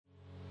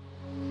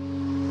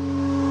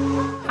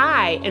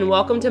Hi, and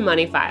welcome to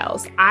Money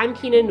Files. I'm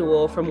Keina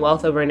Newell from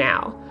Wealth Over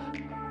Now.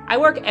 I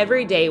work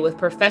every day with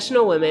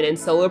professional women and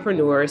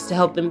solopreneurs to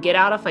help them get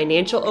out of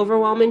financial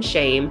overwhelm and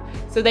shame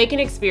so they can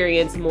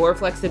experience more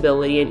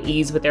flexibility and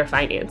ease with their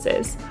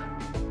finances.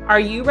 Are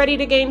you ready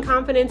to gain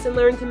confidence and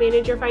learn to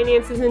manage your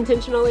finances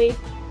intentionally?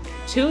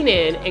 Tune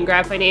in and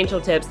grab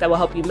financial tips that will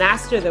help you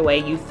master the way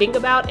you think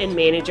about and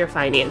manage your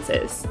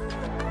finances.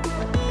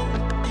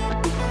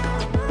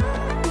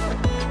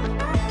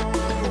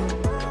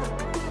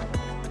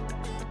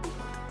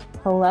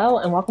 Hello,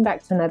 and welcome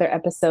back to another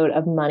episode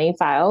of Money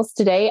Files.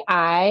 Today,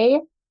 I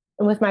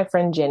am with my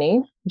friend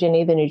Jenny the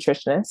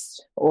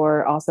nutritionist,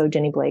 or also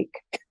Jenny Blake.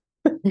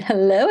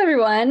 Hello,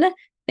 everyone.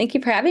 Thank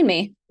you for having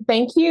me.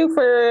 Thank you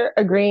for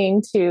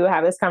agreeing to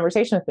have this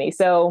conversation with me.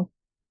 So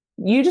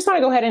you just want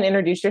to go ahead and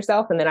introduce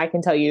yourself, and then I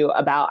can tell you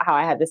about how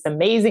I had this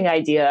amazing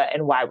idea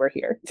and why we're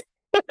here.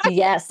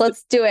 Yes,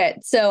 let's do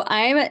it. So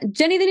I'm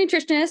Jenny the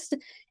nutritionist,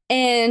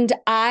 and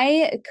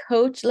I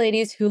coach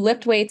ladies who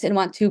lift weights and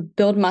want to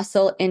build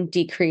muscle and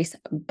decrease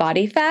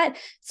body fat.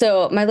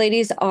 So my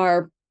ladies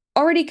are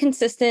already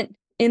consistent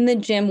in the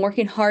gym,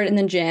 working hard in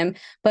the gym,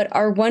 but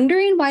are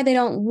wondering why they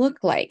don't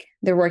look like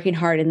they're working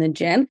hard in the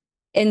gym.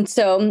 And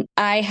so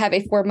I have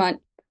a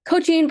 4-month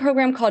coaching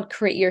program called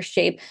Create Your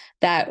Shape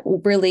that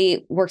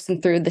really works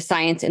them through the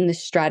science and the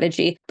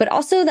strategy, but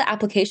also the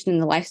application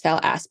and the lifestyle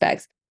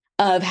aspects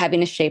of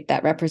having a shape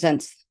that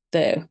represents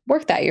the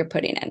work that you're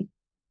putting in.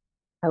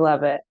 I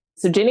love it.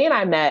 So Jenny and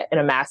I met in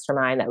a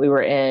mastermind that we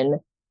were in,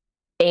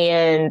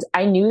 and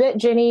I knew that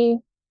Jenny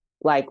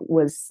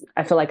was,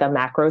 I feel like, a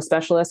macro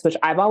specialist, which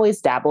I've always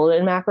dabbled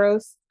in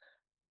macros.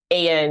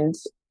 And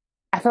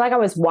I feel like I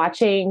was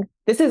watching,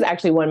 this is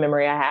actually one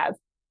memory I have,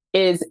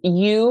 is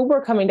you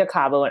were coming to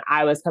Cabo and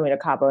I was coming to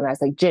Cabo, and I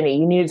was like, Jenny,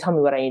 you need to tell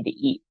me what I need to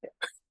eat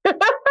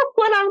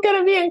when I'm going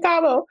to be in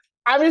Cabo.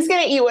 I'm just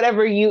going to eat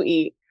whatever you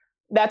eat.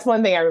 That's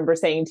one thing I remember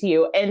saying to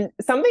you. And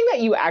something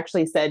that you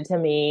actually said to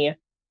me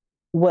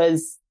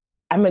was,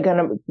 I'm going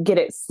to get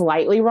it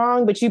slightly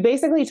wrong, but you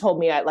basically told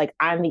me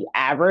I'm the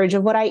average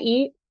of what I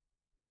eat.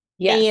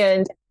 Yes.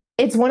 And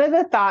it's one of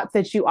the thoughts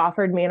that you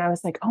offered me. And I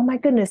was like, oh my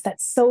goodness,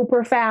 that's so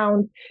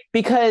profound,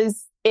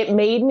 because it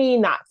made me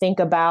not think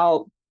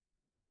about,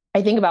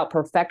 I think about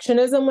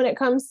perfectionism when it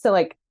comes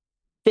to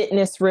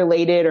fitness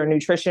related or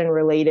nutrition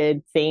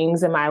related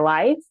things in my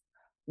life,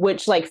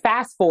 which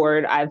fast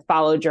forward, I've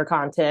followed your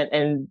content,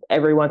 and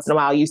every once in a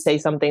while you say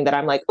something that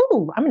I'm like,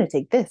 oh, I'm going to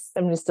take this.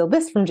 I'm going to steal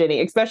this from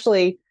Jenny,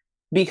 especially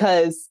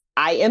because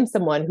I am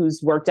someone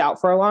who's worked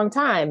out for a long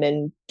time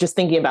and just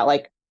thinking about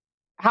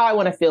how I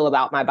want to feel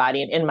about my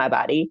body and in my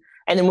body.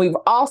 And then we've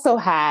also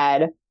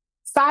had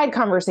side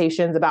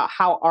conversations about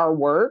how our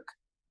work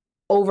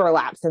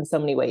overlaps in so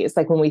many ways.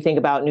 Like when we think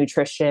about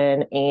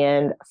nutrition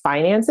and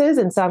finances.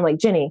 And so I'm like,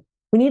 Jenny,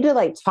 we need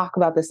to talk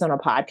about this on a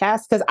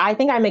podcast, because I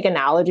think I make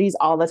analogies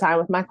all the time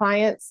with my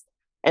clients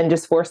and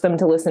just force them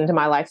to listen to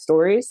my life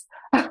stories.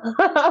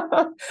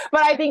 But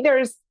I think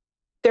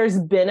there's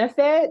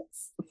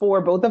benefits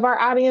for both of our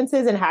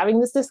audiences in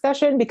having this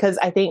discussion, because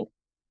I think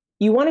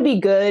you want to be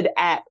good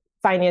at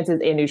finances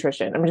and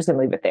nutrition. I'm just going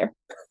to leave it there.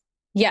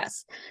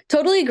 Yes,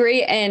 totally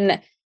agree. And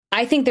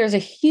I think there's a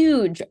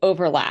huge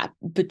overlap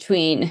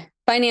between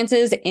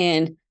finances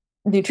and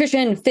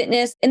nutrition,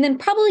 fitness, and then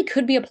probably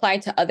could be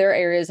applied to other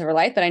areas of our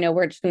life. But I know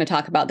we're just going to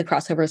talk about the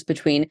crossovers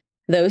between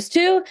those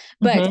two.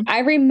 But I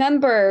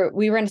remember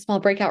we were in a small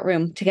breakout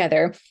room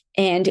together,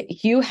 and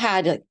you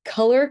had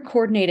color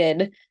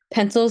coordinated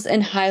pencils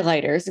and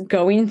highlighters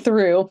going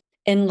through,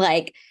 and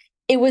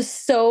it was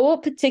so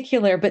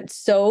particular, but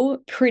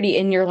so pretty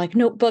in your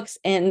notebooks,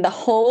 and the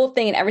whole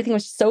thing and everything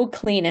was so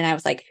clean. And I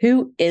was like,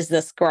 who is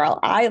this girl?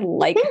 I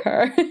like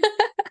her.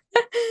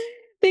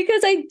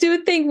 Because I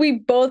do think we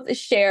both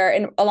share,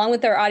 and along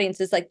with our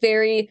audiences,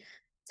 very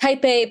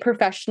type A,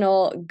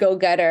 professional,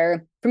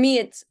 go-getter. For me,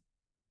 it's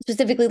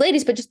specifically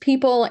ladies, but just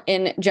people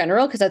in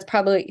general, because that's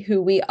probably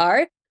who we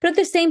are. But at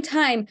the same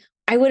time,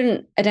 I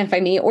wouldn't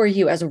identify me or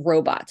you as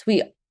robots.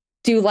 We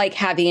do like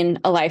having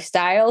a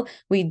lifestyle.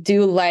 We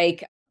do I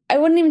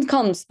wouldn't even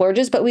call them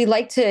splurges, but we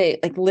like to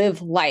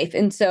live life.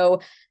 And so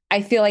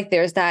I feel like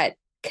there's that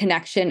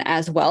connection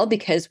as well,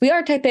 because we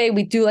are type A.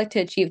 We do like to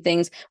achieve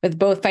things with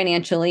both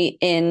financially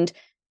and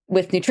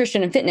with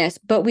nutrition and fitness,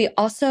 but we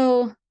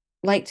also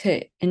like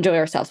to enjoy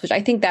ourselves, which I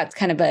think that's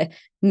kind of a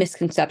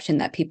misconception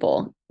that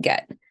people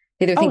get.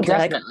 They either think you're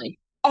definitely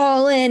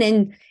all in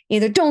and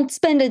either don't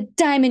spend a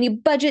dime and you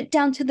budget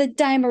down to the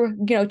dime, or,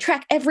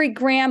 track every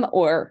gram,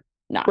 or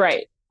not.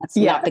 Right. That's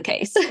not the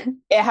case.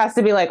 It has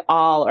to be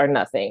all or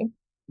nothing.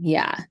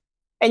 Yeah.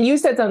 And you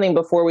said something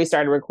before we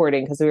started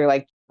recording, because we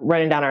were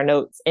running down our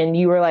notes, and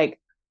you were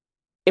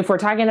if we're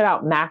talking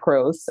about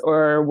macros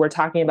or we're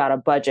talking about a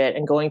budget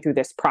and going through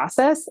this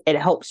process, it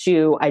helps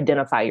you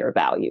identify your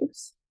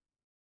values.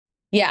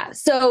 Yeah.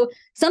 So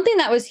something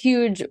that was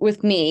huge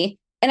with me,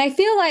 and I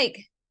feel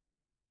like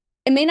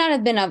it may not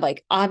have been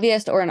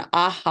obvious or an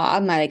aha,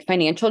 my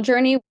financial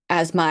journey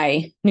as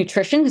my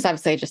nutrition, because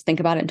obviously I just think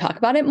about it and talk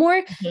about it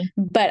more.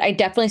 But I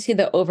definitely see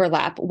the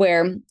overlap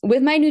where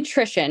with my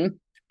nutrition,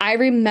 I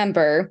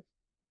remember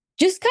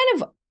just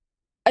kind of,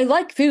 I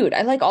like food.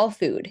 I like all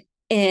food.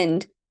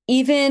 And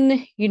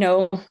even,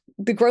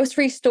 the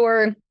grocery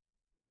store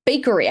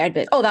bakery, I'd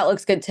be like, oh, that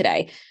looks good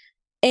today.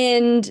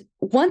 And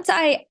once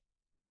I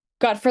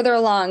got further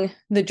along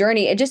the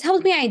journey, it just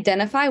helped me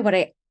identify what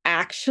I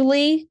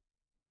actually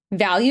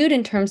valued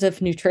in terms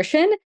of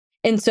nutrition.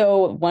 And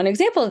so one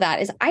example of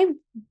that is I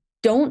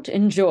don't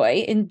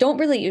enjoy and don't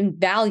really even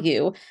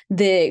value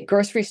the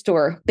grocery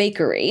store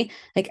bakery.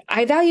 Like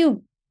I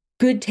value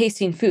good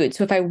tasting food.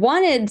 So if I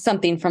wanted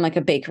something from like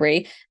a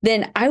bakery,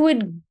 then I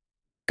would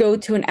go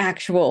to an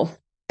actual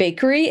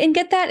bakery and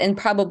get that, and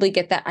probably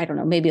get that, I don't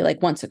know, maybe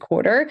like once a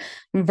quarter,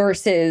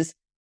 versus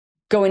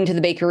going to the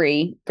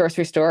bakery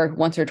grocery store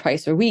once or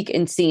twice a week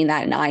and seeing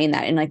that and eyeing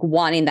that and like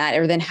wanting that,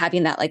 or then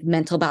having that like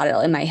mental battle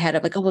in my head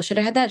of like, oh, well, should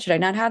I have that? Should I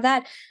not have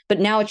that? But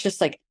now it's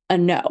just like a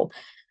no.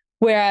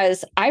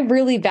 Whereas I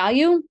really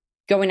value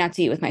going out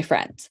to eat with my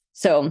friends.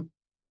 So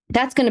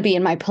that's going to be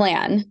in my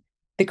plan.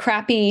 The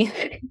crappy,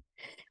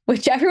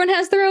 which everyone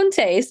has their own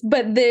taste,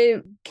 but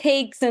the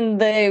cakes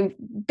and the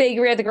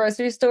bakery at the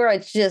grocery store,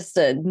 it's just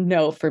a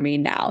no for me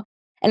now.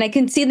 And I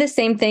can see the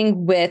same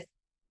thing with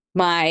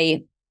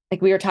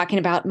like we were talking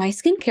about, my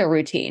skincare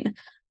routine.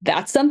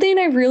 That's something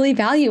I really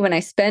value when I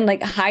spend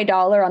like a high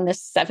dollar on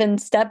this 7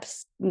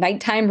 steps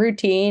nighttime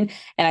routine.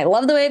 And I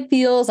love the way it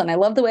feels. And I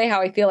love the way how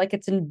I feel like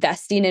it's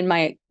investing in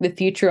the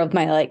future of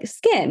my like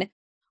skin.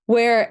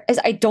 Whereas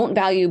I don't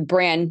value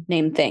brand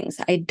name things.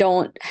 I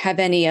don't have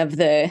any of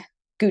the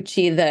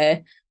Gucci,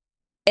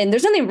 and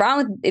there's nothing wrong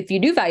with if you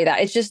do value that.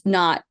 It's just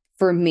not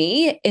for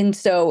me. And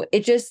so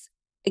it just,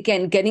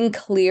 again, getting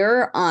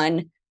clear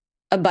on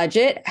a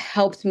budget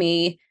helped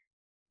me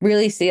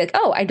really see like,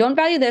 oh, I don't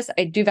value this.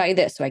 I do value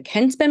this. So I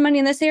can spend money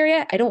in this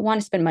area. I don't want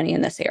to spend money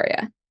in this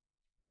area.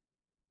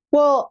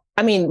 Well,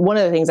 I mean, one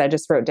of the things I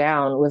just wrote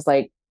down was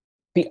like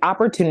the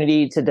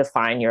opportunity to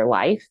define your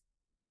life.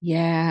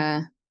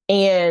 Yeah.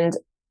 And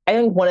I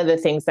think one of the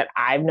things that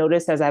I've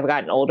noticed as I've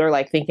gotten older,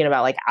 like thinking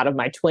about like out of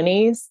my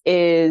 20s,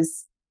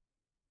 is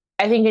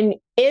I think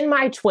in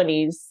my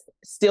 20s,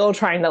 still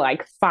trying to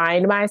like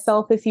find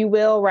myself, if you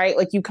will, right?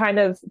 Like you kind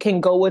of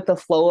can go with the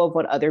flow of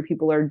what other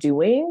people are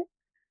doing.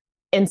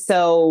 And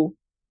so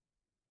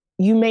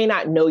you may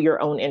not know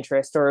your own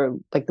interest, or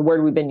like the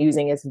word we've been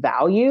using is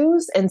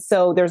values. And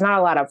so there's not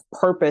a lot of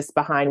purpose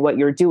behind what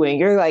you're doing.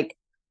 You're like,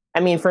 I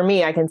mean, for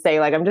me, I can say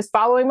like, I'm just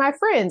following my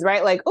friends,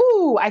 right? Like,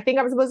 ooh, I think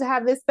I'm supposed to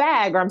have this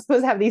bag, or I'm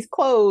supposed to have these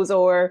clothes,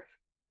 or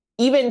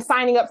even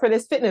signing up for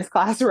this fitness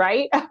class,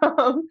 right?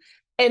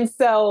 And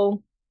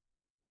so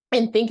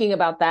in thinking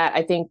about that,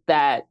 I think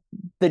that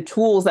the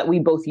tools that we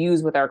both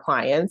use with our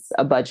clients,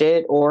 a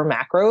budget or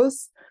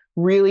macros,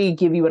 really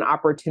give you an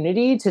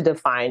opportunity to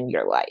define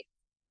your life.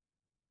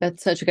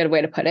 That's such a good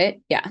way to put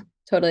it. Yeah,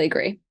 totally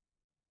agree.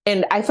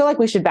 And I feel like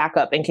we should back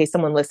up in case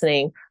someone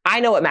listening, I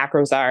know what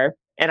macros are,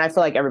 and I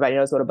feel like everybody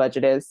knows what a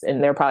budget is,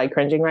 and they're probably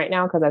cringing right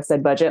now because I've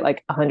said budget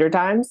like 100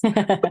 times.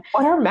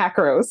 What are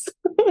macros?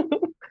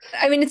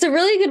 I mean, it's a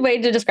really good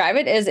way to describe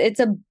it is it's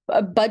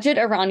a budget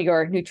around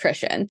your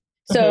nutrition.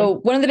 So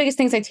one of the biggest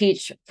things I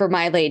teach for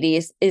my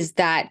ladies is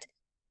that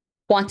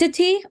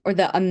quantity, or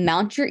the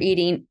amount you're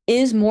eating,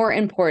 is more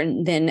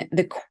important than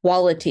the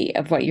quality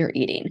of what you're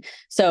eating.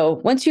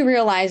 So once you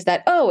realize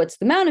that, oh, it's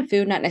the amount of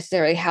food, not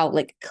necessarily how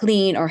like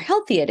clean or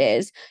healthy it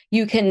is,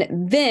 you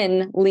can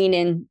then lean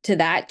into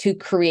that to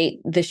create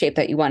the shape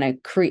that you want to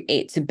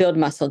create, to build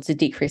muscle, to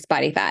decrease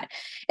body fat.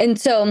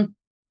 And so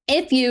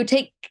if you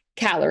take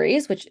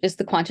calories, which is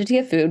the quantity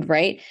of food,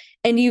 right,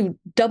 and you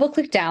double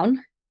click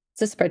down,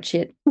 it's a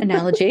spreadsheet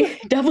analogy,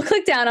 double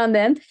click down on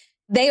them,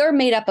 they are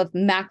made up of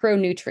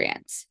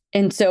macronutrients.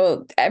 And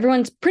so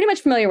everyone's pretty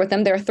much familiar with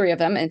them. There are 3 of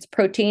them. And it's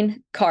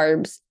protein,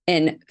 carbs,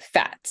 and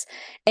fats.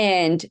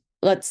 And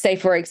let's say,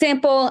 for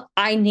example,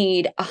 I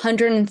need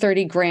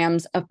 130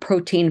 grams of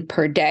protein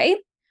per day.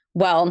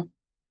 Well,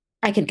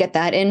 I could get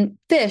that in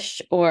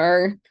fish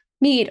or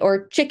meat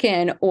or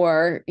chicken,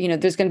 or,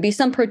 there's going to be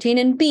some protein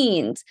in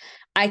beans.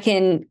 I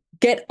can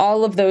get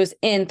all of those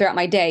in throughout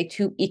my day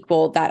to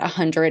equal that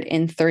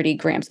 130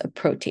 grams of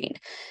protein.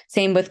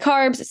 Same with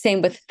carbs,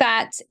 same with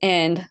fats.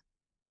 And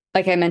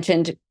like I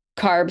mentioned,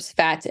 carbs,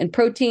 fats, and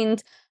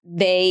proteins,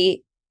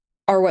 they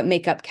are what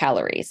make up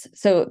calories.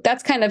 So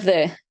that's kind of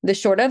the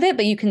short of it,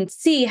 but you can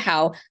see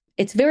how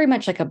it's very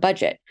much like a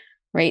budget,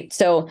 right?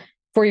 So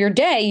for your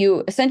day,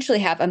 you essentially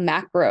have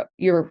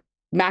your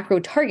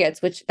macro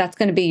targets, which that's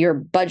going to be your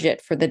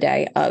budget for the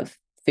day of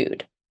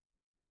food.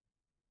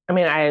 I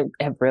mean, I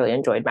have really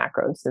enjoyed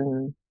macros,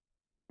 and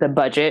the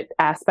budget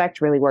aspect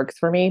really works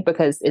for me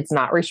because it's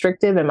not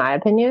restrictive, in my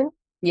opinion.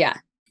 Yeah.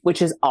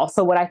 Which is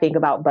also what I think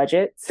about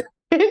budgets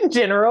in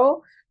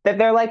general, that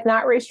they're like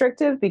not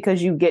restrictive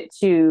because you get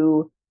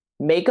to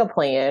make a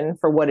plan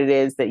for what it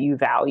is that you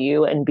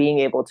value and being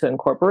able to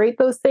incorporate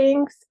those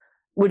things.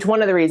 Which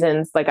one of the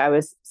reasons, like I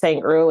was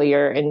saying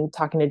earlier and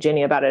talking to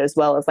Jenny about it as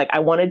well, is like I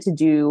wanted to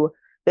do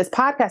this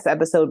podcast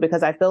episode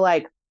because I feel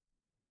like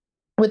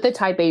with the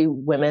type A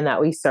women that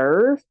we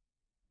serve,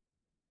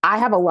 I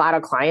have a lot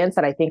of clients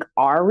that I think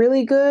are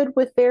really good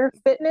with their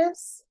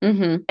fitness.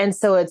 Mm-hmm. And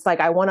so it's like,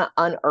 I want to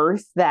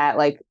unearth that,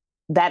 like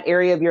that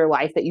area of your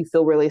life that you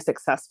feel really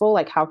successful.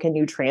 Like, how can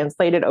you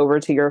translate it over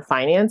to your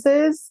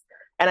finances?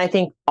 And I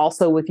think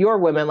also with your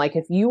women, like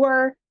if you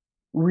are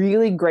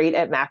really great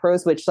at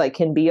macros, which like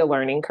can be a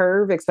learning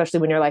curve, especially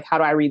when you're like, how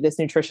do I read this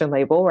nutrition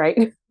label?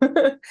 Right.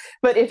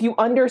 But if you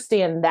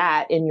understand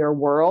that in your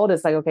world,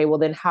 it's like, okay, well,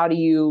 then how do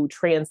you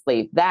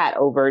translate that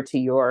over to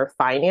your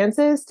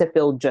finances to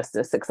feel just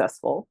as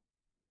successful?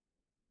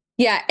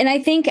 Yeah. And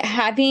I think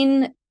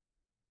having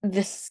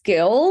the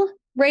skill,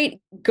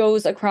 right,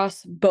 goes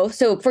across both.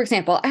 So, for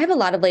example, I have a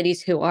lot of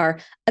ladies who are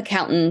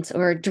accountants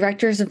or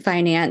directors of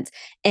finance,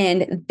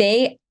 and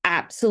they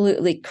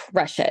absolutely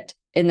crush it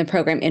in the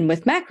program and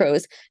with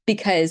macros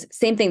because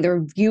same thing, they're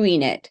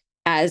viewing it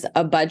as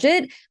a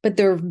budget, but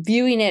they're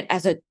viewing it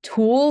as a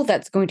tool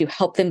that's going to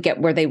help them get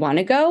where they want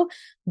to go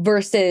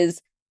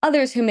versus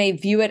others who may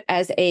view it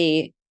as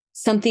a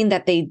something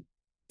that they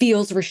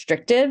feels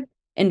restrictive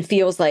and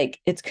feels like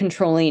it's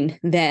controlling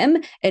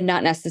them and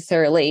not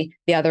necessarily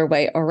the other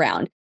way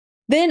around.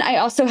 Then I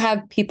also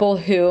have people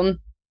who,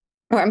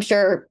 or I'm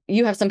sure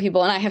you have some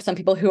people and I have some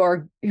people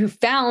who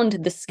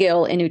found the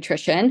skill in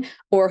nutrition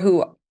or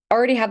who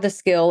already have the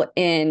skill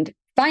in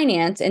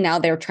finance and now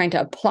they're trying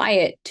to apply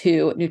it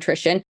to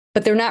nutrition,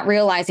 but they're not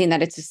realizing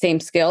that it's the same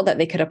skill that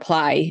they could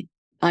apply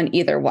on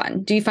either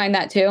one. Do you find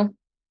that too?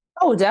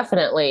 Oh,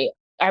 definitely.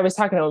 I was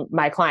talking to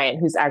my client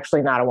who's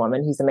actually not a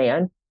woman, he's a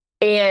man.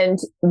 And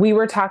we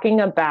were talking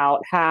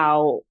about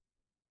how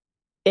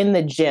in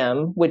the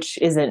gym, which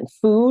isn't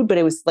food, but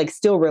it was like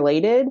still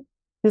related.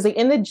 He was like,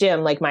 in the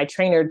gym, like my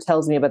trainer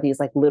tells me about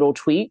these like little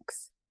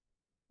tweaks,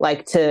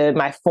 like to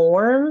my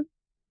form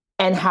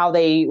and how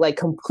they like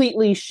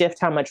completely shift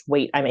how much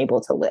weight I'm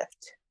able to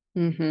lift.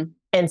 Mm-hmm.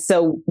 And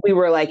so we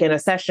were like in a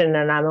session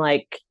and I'm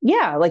like,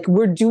 yeah, like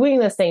we're doing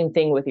the same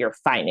thing with your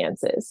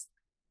finances.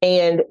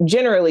 And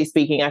generally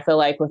speaking, I feel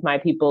like with my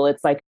people,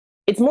 it's like,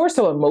 it's more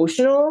so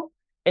emotional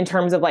in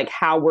terms of like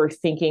how we're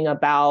thinking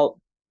about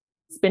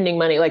spending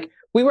money. Like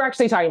we were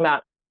actually talking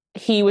about,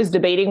 he was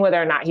debating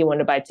whether or not he wanted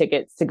to buy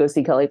tickets to go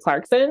see Kelly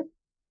Clarkson.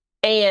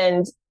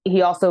 And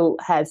he also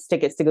has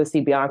tickets to go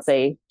see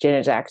Beyonce,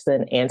 Janet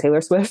Jackson, and Taylor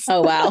Swift.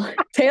 Oh, wow.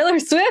 Taylor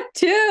Swift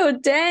too.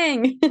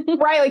 Dang.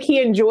 Right. Like he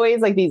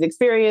enjoys like these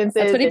experiences.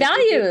 That's what he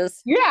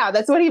values. Yeah,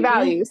 that's what he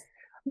values.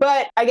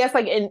 But I guess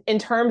like in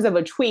terms of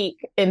a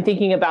tweak and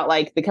thinking about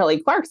like the Kelly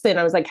Clarkson,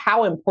 I was like,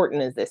 how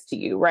important is this to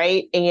you?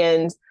 Right.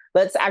 And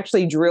let's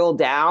actually drill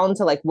down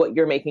to like what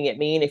you're making it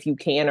mean if you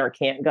can or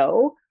can't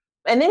go.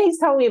 And then he's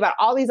telling me about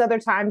all these other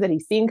times that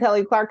he's seen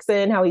Kelly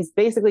Clarkson, how he's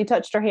basically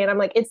touched her hand. I'm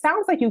like, it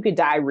sounds like you could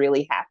die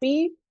really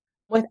happy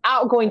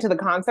without going to the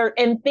concert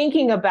and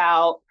thinking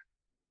about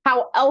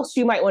how else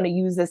you might want to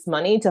use this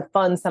money to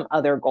fund some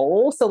other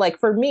goal. So like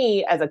for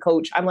me as a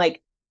coach, I'm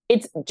like,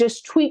 it's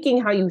just tweaking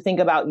how you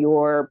think about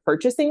your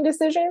purchasing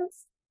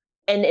decisions.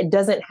 And it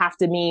doesn't have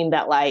to mean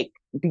that like,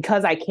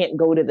 because I can't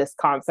go to this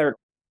concert,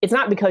 it's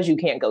not because you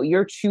can't go.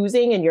 You're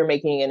choosing and you're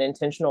making an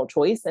intentional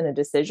choice and a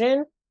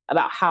decision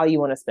about how you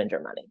want to spend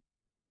your money.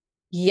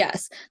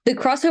 Yes. The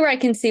crossover I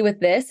can see with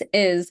this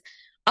is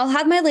I'll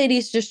have my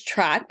ladies just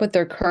track what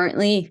they're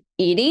currently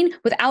eating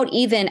without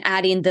even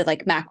adding the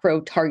like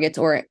macro targets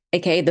or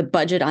AKA the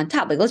budget on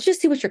top. Like, let's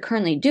just see what you're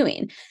currently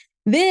doing.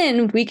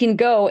 Then we can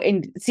go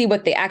and see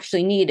what they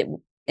actually need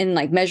and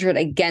like measure it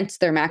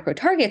against their macro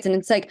targets. And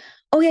it's like,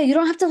 oh yeah, you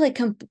don't have to like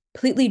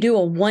completely do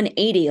a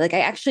 180. Like I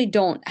actually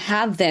don't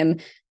have them.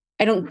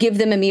 I don't give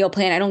them a meal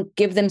plan. I don't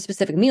give them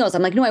specific meals.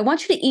 I'm like, no, I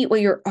want you to eat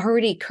what you're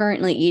already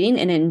currently eating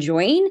and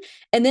enjoying.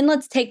 And then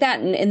let's take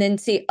that and then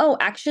see, oh,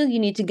 actually, you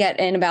need to get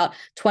in about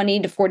 20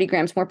 to 40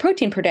 grams more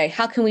protein per day.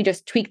 How can we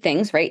just tweak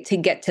things, right, to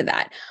get to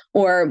that?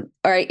 Or,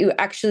 all right, you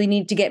actually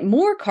need to get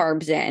more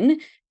carbs in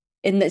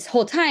this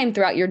whole time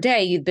throughout your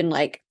day, you've been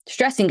like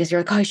stressing because you're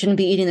like, oh, I shouldn't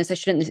be eating this. I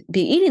shouldn't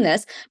be eating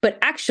this. But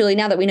actually,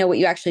 now that we know what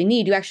you actually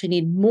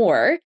need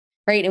more,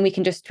 right? And we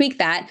can just tweak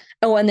that.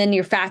 Oh, and then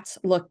your fats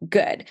look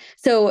good.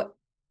 So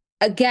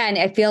again,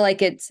 I feel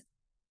like it's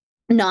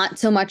not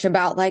so much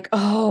about like,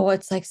 oh,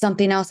 it's like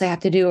something else I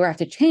have to do or I have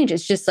to change.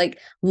 It's just like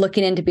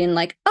looking into being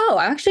like, oh,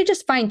 I'm actually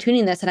just fine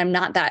tuning this and I'm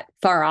not that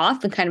far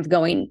off and kind of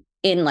going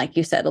in, like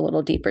you said, a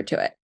little deeper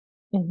to it.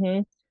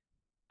 Mm-hmm.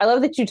 I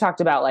love that you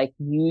talked about like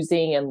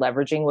using and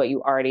leveraging what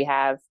you already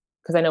have.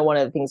 Because I know one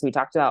of the things we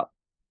talked about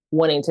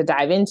wanting to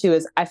dive into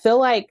is I feel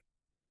like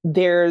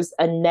there's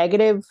a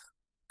negative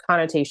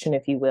connotation,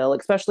 if you will,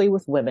 especially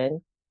with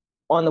women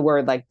on the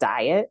word like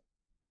diet,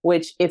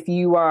 which if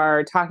you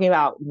are talking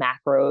about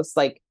macros,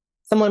 like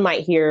someone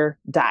might hear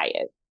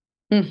diet.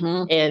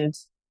 Mm-hmm. And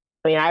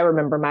I mean, I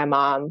remember my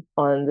mom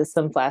on the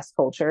Slim Fast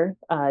Culture,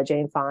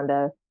 Jane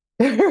Fonda,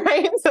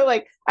 right? So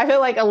like, I feel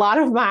like a lot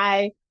of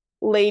my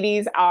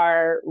ladies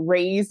are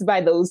raised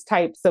by those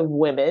types of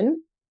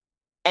women.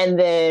 And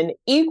then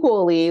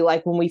equally,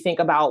 like when we think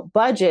about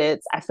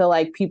budgets, I feel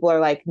like people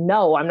are like,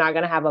 no, I'm not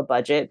going to have a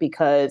budget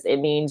because it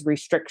means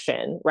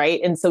restriction,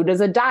 right? And so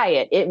does a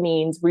diet. It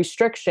means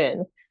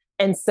restriction.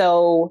 And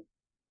so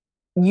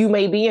you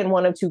may be in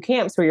one of two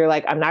camps where you're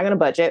like, I'm not going to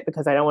budget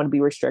because I don't want to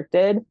be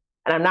restricted.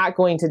 And I'm not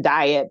going to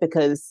diet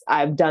because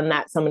I've done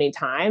that so many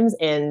times.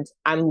 And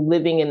I'm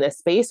living in this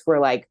space where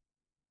like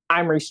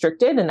I'm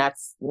restricted and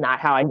that's not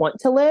how I want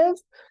to live.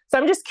 So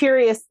I'm just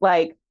curious,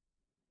 like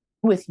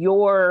with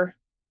your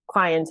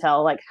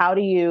clientele, like how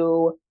do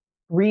you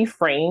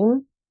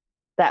reframe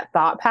that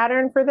thought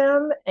pattern for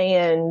them?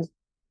 And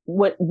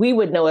what we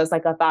would know as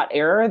like a thought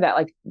error that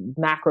like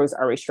macros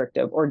are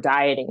restrictive or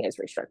dieting is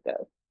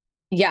restrictive.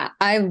 Yeah,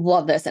 I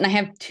love this. And I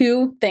have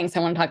two things I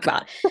want to talk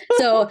about.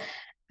 So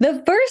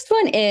the first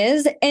one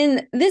is,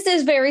 and this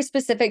is very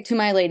specific to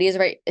my ladies,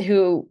 right?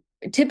 Who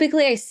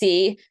typically I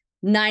see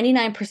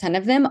 99%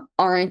 of them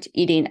aren't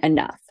eating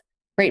enough,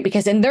 right?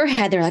 Because in their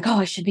head, they're like, oh,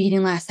 I should be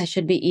eating less. I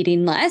should be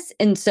eating less.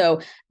 And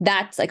so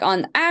that's like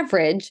on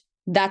average,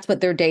 that's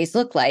what their days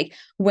look like.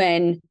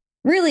 When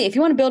really, if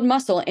you want to build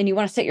muscle and you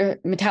want to set your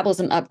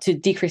metabolism up to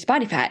decrease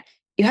body fat,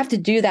 you have to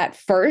do that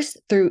first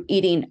through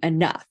eating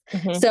enough.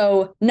 Mm-hmm.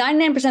 So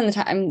 99% of the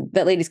time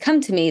that ladies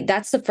come to me,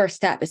 that's the first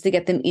step, is to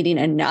get them eating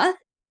enough.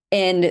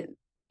 And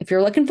if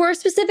you're looking for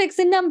specifics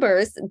and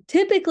numbers,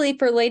 typically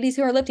for ladies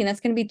who are lifting, that's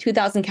going to be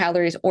 2,000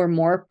 calories or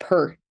more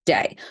per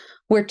day,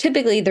 where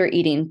typically they're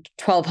eating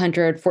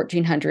 1,200,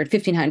 1,400,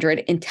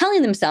 1,500 and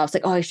telling themselves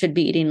like, oh, I should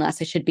be eating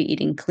less. I should be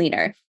eating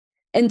cleaner.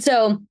 And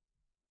so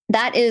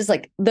that is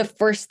like the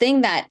first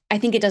thing that I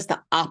think it does the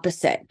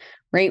opposite,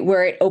 right?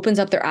 Where it opens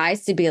up their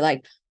eyes to be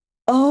like,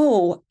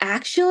 oh,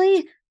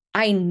 actually,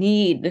 I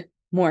need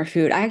more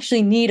food. I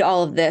actually need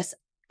all of this.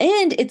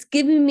 And it's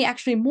giving me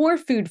actually more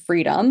food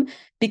freedom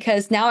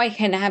because now I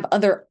can have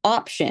other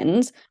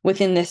options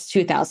within this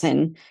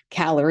 2,000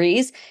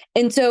 calories.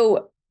 And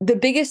so the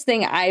biggest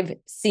thing I've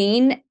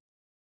seen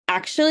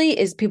actually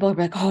is people are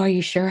like, oh, are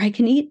you sure I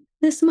can eat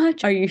this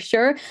much? Are you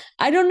sure?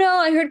 I don't know.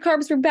 I heard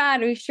carbs were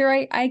bad. Are you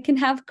sure I can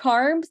have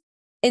carbs?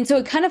 And so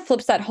it kind of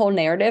flips that whole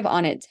narrative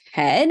on its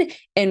head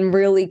and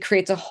really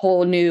creates a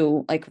whole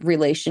new like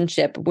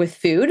relationship with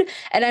food.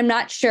 And I'm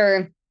not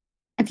sure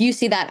if you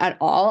see that at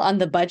all on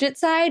the budget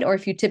side, or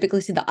if you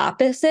typically see the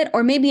opposite,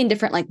 or maybe in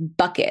different like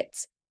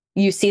buckets.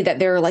 You see that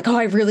they're like, oh,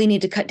 I really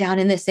need to cut down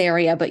in this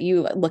area. But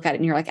you look at it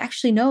and you're like,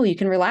 actually, no, you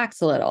can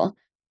relax a little.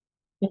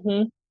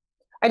 Mm-hmm.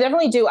 I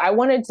definitely do. I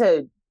wanted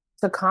to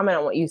comment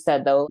on what you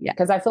said though,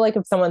 because I feel like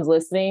if someone's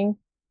listening,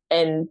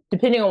 and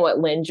depending on what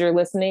lens you're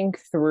listening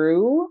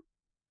through,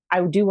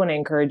 I do want to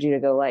encourage you to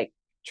go like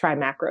try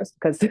macros,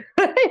 because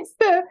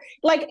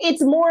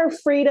it's more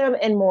freedom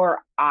and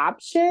more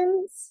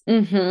options.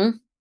 Mm-hmm.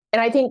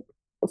 And I think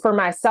for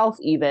myself,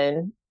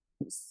 even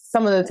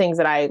some of the things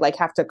that I like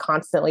have to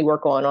constantly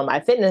work on my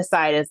fitness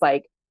side is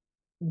like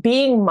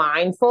being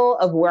mindful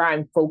of where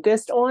I'm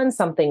focused on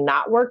something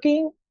not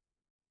working,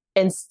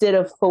 instead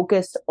of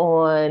focused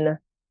on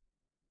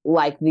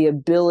like the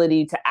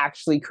ability to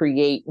actually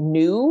create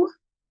new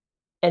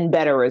and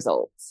better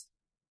results.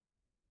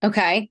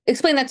 Okay.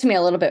 Explain that to me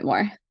a little bit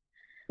more.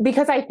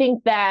 Because I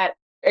think that,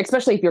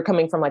 especially if you're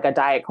coming from like a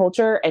diet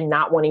culture and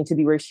not wanting to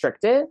be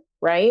restricted,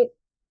 right?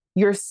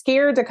 You're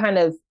scared to kind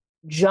of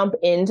jump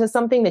into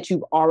something that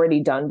you've already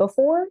done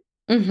before.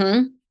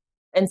 Mm-hmm.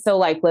 And so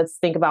like, let's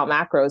think about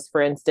macros,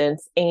 for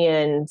instance,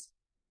 and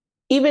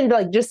even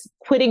like just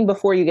quitting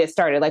before you get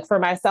started. Like for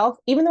myself,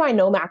 even though I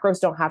know macros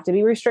don't have to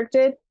be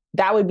restricted,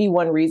 that would be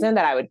one reason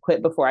that I would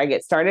quit before I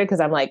get started. Because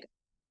I'm like,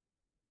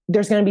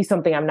 there's going to be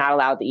something I'm not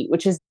allowed to eat,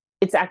 which is,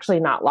 it's actually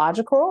not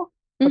logical,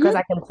 because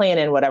I can plan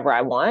in whatever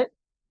I want.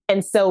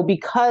 And so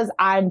because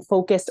I'm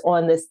focused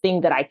on this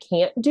thing that I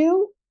can't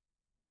do,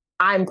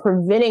 I'm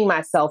preventing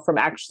myself from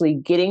actually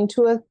getting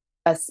to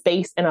a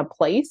space and a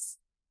place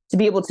to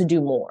be able to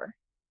do more.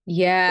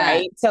 Yeah.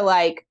 Right. So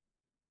like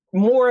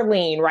more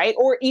lean, right?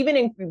 Or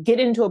even get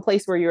into a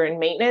place where you're in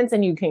maintenance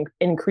and you can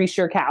increase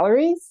your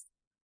calories.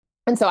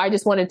 And so I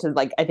just wanted to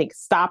like, I think,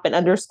 stop and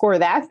underscore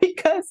that,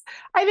 because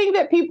I think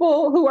that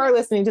people who are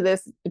listening to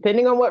this,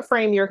 depending on what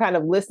frame you're kind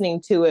of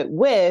listening to it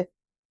with,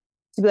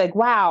 to be like,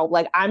 wow,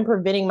 like I'm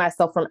preventing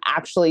myself from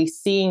actually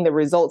seeing the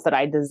results that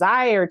I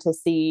desire to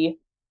see,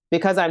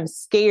 because I'm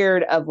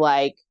scared of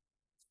like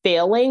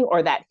failing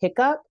or that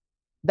hiccup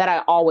that I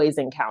always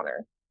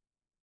encounter.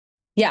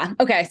 Yeah.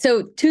 Okay.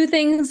 So two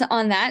things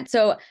on that.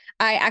 So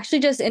I actually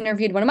just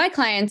interviewed one of my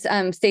clients,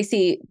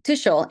 Stacy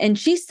Tischel, and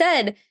she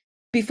said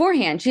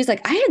beforehand, she's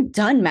like, I had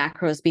done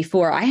macros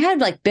before. I had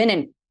like been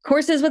in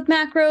courses with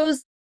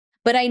macros,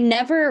 but I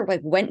never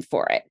like went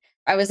for it.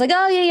 I was like,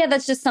 oh yeah,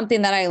 that's just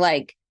something that I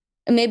like.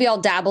 Maybe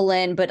I'll dabble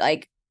in, but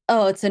like,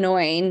 oh, it's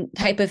annoying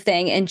type of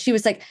thing. And she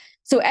was like,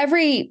 so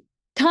every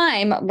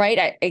time,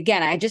 right?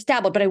 I just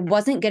dabbled, but I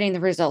wasn't getting the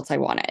results I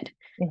wanted.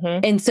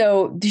 Mm-hmm. And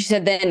so she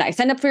said, then I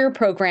signed up for your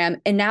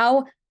program. And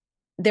now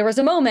there was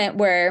a moment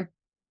where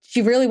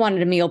she really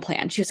wanted a meal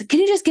plan. She was like, can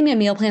you just give me a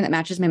meal plan that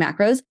matches my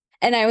macros?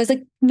 And I was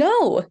like,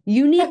 no,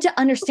 you need to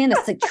understand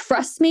this. Like,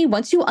 trust me,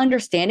 once you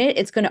understand it,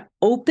 it's going to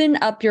open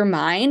up your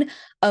mind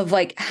of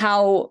like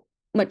how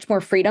much more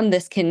freedom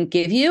this can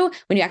give you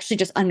when you actually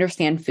just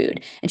understand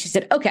food. And she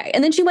said, okay.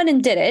 And then she went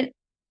and did it.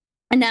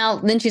 And now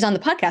then she's on the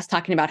podcast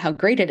talking about how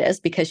great it is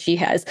because she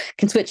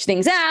can switch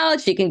things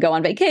out. She can go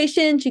on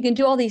vacation. She can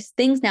do all these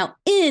things now,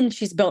 and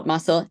she's built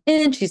muscle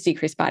and she's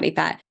decreased body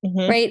fat.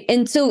 Mm-hmm. Right.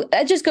 And so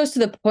that just goes to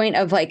the point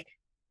of like,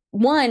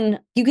 one,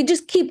 you could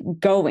just keep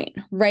going,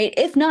 right?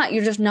 If not,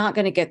 you're just not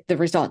going to get the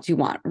results you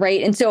want.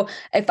 Right. And so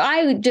if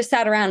I just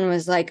sat around and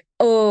was like,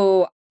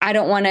 oh, I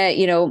don't want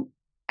to,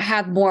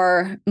 have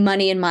more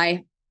money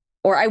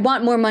or I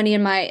want more money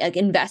in my like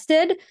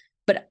invested,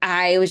 but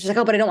I was just like,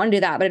 oh, but I don't want to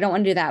do that, but I don't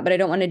want to do that, but I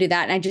don't want to do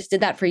that. And I just did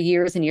that for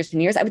years and years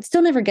and years. I would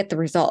still never get the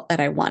result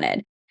that I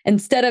wanted.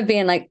 Instead of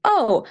being like,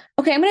 oh,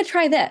 okay, I'm going to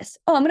try this.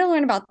 Oh, I'm going to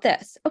learn about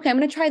this. Okay, I'm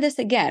going to try this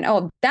again.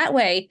 Oh, that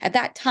way at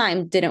that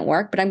time didn't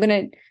work, but I'm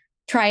going to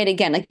try it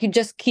again. Like you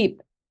just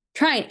keep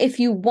trying if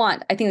you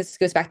want. I think this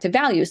goes back to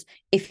values.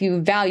 If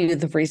you value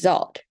the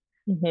result,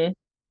 Mm-hmm.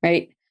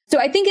 right? So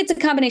I think it's a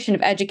combination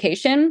of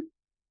education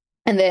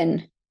and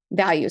then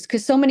values,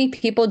 because so many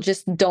people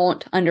just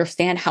don't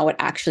understand how it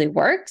actually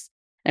works.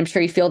 I'm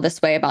sure you feel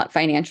this way about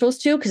financials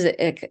too, because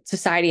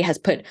society has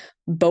put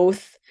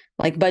both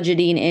like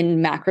budgeting in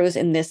macros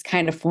in this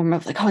kind of form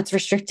of like, oh, it's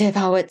restrictive,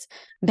 oh, it's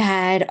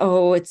bad,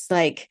 oh, it's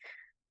like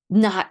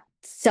not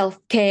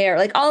self-care,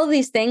 like all of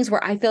these things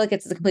where I feel like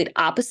it's the complete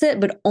opposite,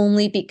 but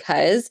only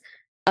because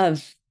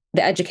of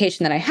the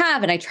education that I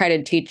have and I try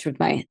to teach with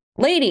my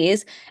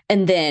ladies.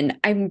 And then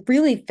I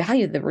really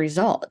value the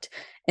result.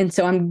 And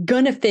so I'm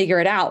going to figure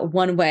it out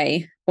one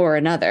way or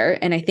another.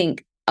 And I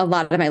think a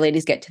lot of my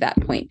ladies get to that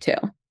point too.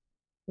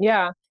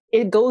 Yeah.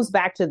 It goes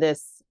back to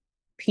this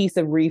piece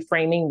of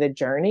reframing the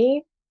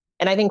journey.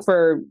 And I think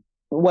for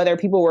whether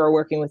people were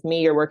working with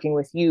me or working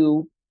with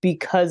you,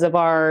 because of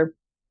our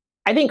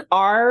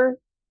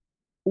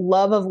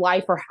love of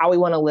life or how we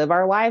want to live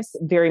our lives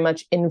very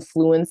much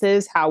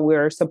influences how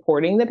we're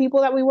supporting the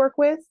people that we work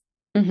with.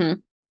 Mm-hmm.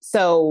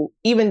 So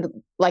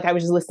even like I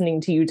was just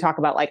listening to you talk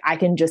about like, I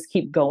can just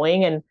keep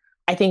going. And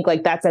I think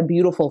like that's a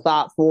beautiful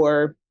thought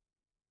for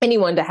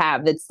anyone to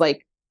have that's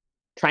like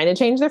trying to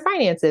change their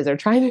finances or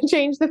trying to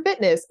change the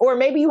fitness. Or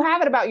maybe you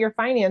have it about your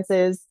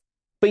finances,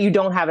 but you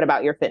don't have it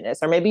about your fitness.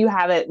 Or maybe you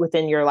have it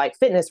within your like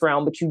fitness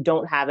realm, but you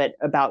don't have it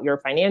about your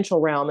financial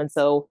realm. And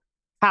so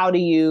how do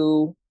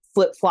you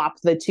flip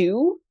flop the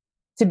two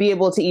to be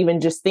able to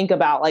even just think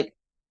about like,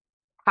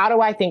 how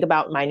do I think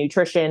about my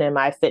nutrition and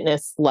my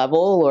fitness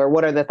level? Or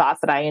what are the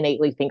thoughts that I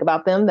innately think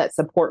about them that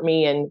support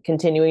me in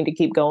continuing to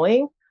keep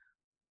going?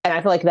 And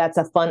I feel like that's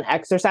a fun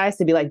exercise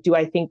to be like, do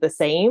I think the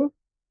same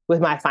with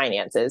my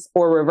finances,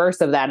 or reverse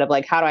of that of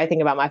like, how do I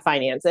think about my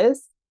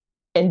finances?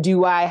 And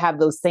do I have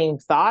those same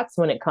thoughts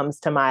when it comes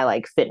to my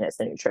like fitness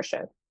and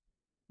nutrition?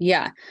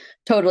 Yeah,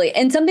 totally.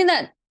 And something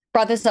that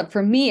brought this up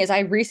for me is I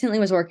recently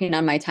was working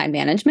on my time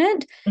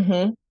management,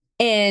 Mm-hmm.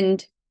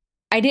 and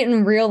I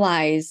didn't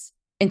realize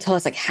until I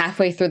was like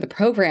halfway through the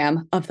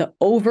program of the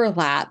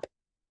overlap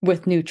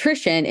with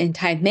nutrition and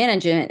time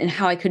management and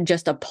how I could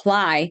just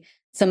apply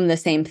some of the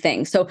same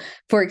things. So,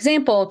 for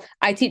example,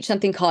 I teach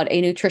something called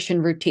a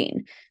nutrition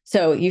routine.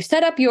 So you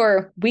set up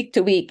your week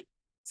to week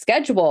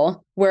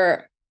schedule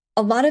where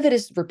a lot of it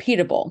is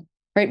repeatable,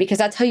 right? Because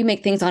that's how you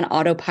make things on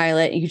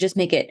autopilot. You just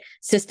make it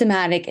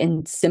systematic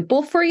and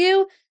simple for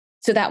you.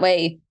 So that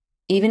way,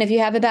 even if you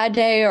have a bad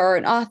day or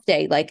an off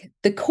day, like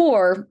the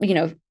core,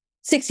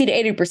 60 to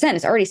 80%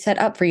 is already set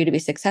up for you to be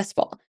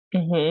successful.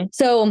 Mm-hmm.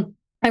 So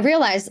I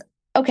realized,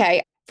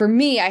 okay, for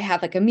me, I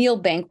have like a meal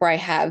bank where I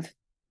have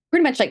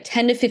pretty much like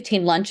 10 to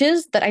 15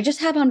 lunches that I just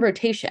have on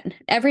rotation.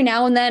 Every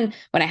now and then,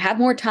 when I have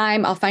more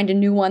time, I'll find a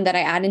new one that I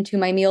add into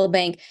my meal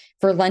bank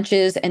for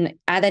lunches and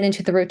add that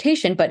into the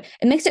rotation. But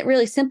it makes it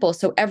really simple.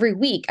 So every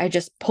week I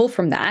just pull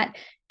from that.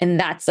 And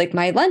that's like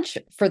my lunch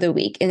for the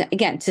week. And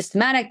again,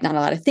 systematic, not a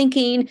lot of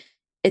thinking.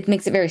 It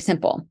makes it very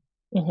simple.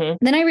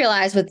 Mm-hmm. Then I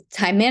realized with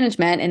time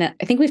management, and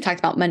I think we've talked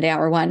about Monday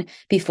Hour One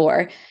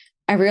before,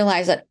 I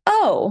realized that,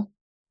 oh,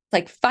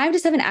 like 5 to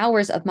 7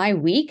 hours of my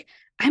week,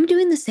 I'm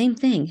doing the same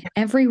thing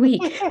every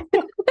week.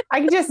 I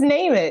can just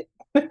name it.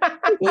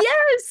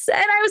 Yes.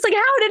 And I was like,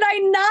 how did I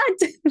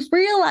not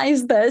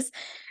realize this?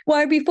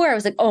 Well, before I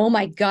was like, oh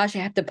my gosh, I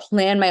have to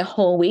plan my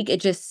whole week. It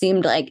just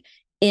seemed like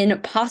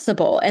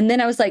impossible. And then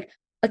I was like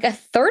a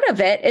third of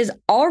it is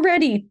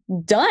already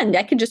done.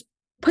 I can just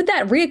put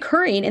that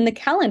reoccurring in the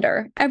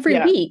calendar every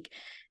week.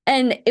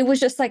 And it was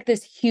just like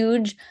this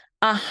huge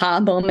aha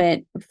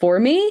moment for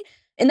me.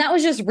 And that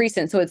was just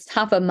recent. So it's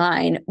top of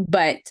mind,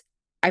 but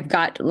I've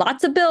got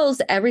lots of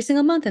bills every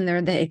single month and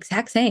they're the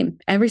exact same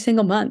every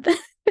single month.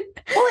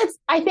 Well,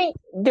 I think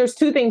there's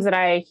two things that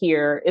I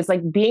hear is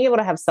like being able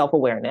to have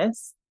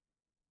self-awareness.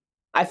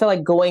 I feel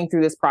like going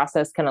through this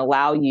process can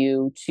allow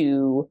you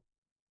to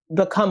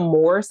become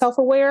more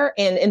self-aware.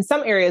 And in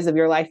some areas of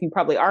your life, you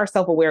probably are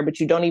self-aware, but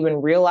you don't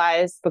even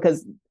realize,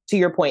 because to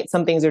your point,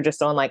 some things are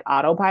just on like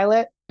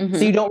autopilot. Mm-hmm.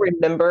 So you don't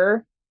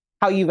remember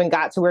how you even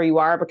got to where you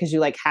are because you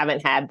like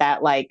haven't had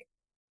that like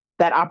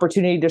that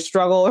opportunity to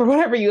struggle or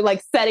whatever, you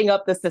like setting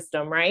up the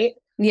system, right?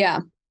 Yeah.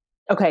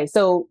 Okay.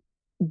 So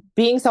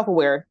being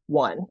self-aware,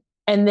 one.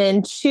 And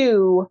then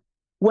two,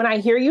 when I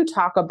hear you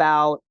talk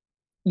about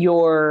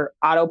your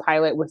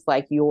autopilot with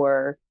like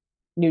your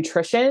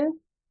nutrition,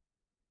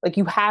 like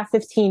you have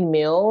 15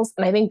 meals.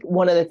 And I think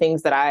one of the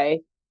things that I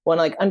want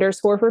to like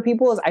underscore for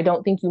people is I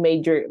don't think you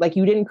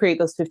didn't create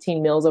those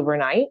 15 meals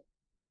overnight.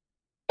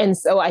 And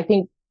so I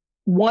think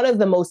one of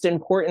the most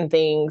important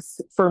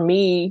things for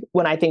me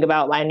when I think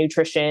about my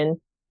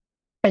nutrition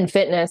and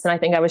fitness, and I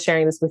think I was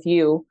sharing this with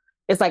you,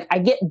 is like I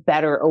get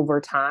better over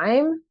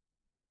time.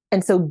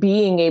 And so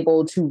being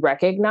able to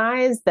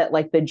recognize that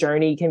like the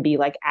journey can be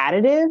like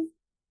additive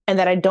and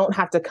that I don't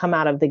have to come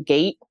out of the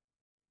gate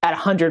at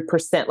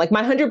 100%. Like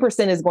my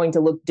 100% is going to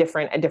look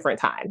different at different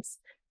times.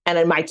 And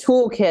then my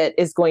toolkit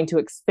is going to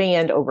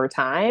expand over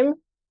time.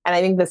 And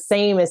I think the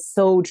same is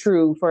so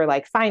true for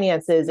like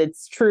finances.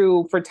 It's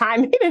true for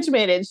time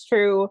management. It's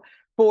true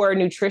for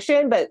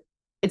nutrition. But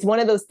it's one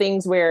of those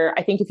things where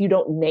I think if you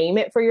don't name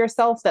it for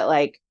yourself that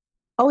like,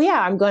 oh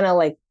yeah, I'm going to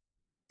like,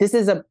 this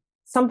is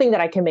something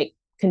that I can make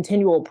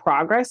continual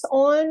progress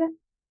on,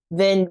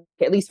 then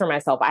at least for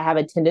myself, I have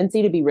a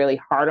tendency to be really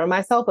hard on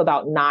myself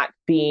about not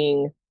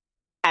being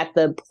at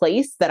the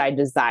place that I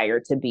desire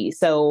to be.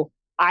 So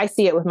I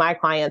see it with my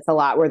clients a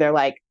lot where they're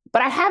like,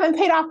 but I haven't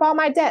paid off all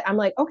my debt. I'm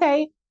like,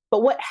 okay,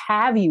 but what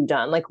have you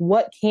done? Like,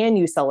 what can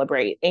you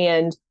celebrate?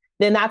 And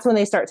then that's when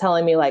they start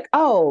telling me like,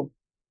 oh,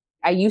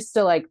 I used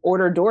to like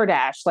order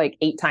DoorDash like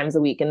 8 times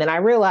a week. And then I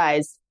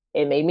realized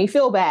it made me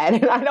feel bad.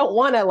 And I don't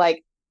want to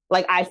like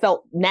I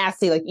felt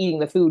nasty, like eating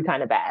the food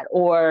kind of bad,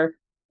 or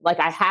like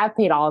I have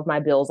paid all of my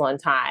bills on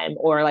time,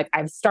 or like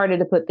I've started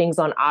to put things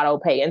on auto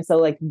pay. And so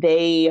like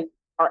they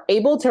are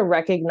able to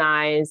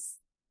recognize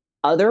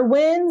other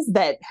wins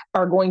that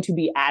are going to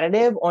be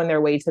additive on their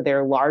way to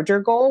their larger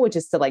goal, which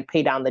is to like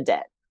pay down the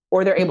debt.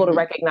 Or they're able to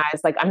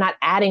recognize like I'm not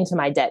adding to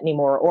my debt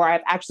anymore, or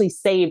I've actually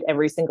saved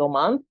every single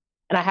month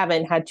and I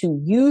haven't had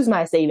to use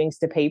my savings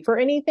to pay for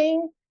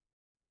anything.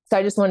 So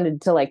I just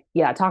wanted to like,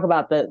 yeah, talk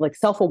about the like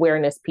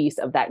self-awareness piece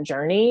of that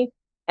journey.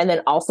 And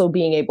then also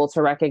being able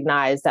to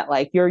recognize that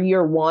like your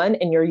year 1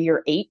 and your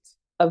year 8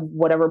 of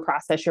whatever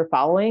process you're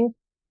following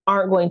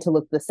aren't going to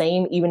look the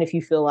same, even if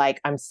you feel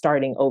like I'm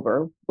starting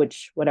over,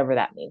 which whatever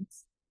that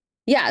means.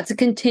 Yeah, it's a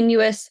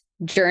continuous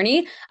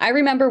journey. I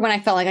remember when I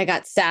felt like I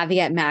got savvy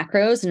at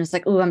macros and it's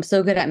like, oh, I'm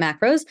so good at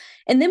macros.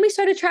 And then we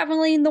started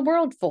traveling the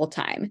world full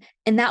time.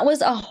 And that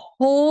was a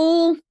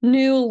whole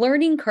new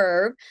learning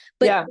curve.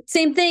 But Yeah.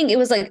 same thing. It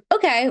was like,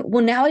 okay,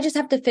 well, now I just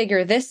have to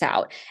figure this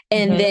out.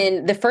 And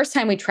then the first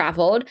time we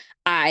traveled,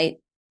 I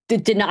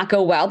did not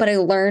go well, but I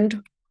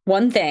learned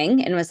one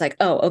thing and was like,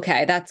 oh,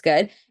 okay, that's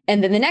good.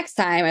 And then the next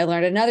time I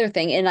learned another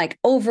thing. And like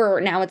over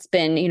now it's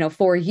been,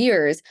 4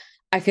 years.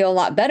 I feel a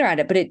lot better at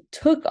it, but it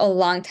took a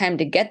long time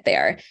to get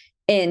there.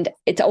 And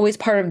it's always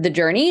part of the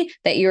journey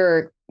that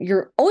you're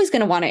always going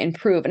to want to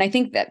improve. And I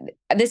think that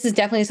this is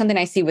definitely something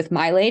I see with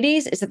my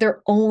ladies is that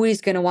they're always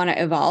going to want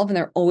to evolve and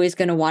they're always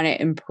going to want to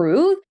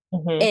improve.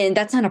 And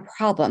that's not a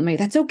problem. Like,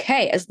 that's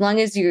okay. As long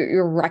as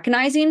you're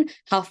recognizing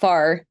how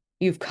far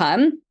you've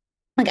come.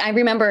 Like I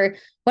remember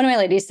one of my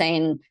ladies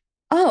saying,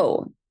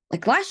 oh,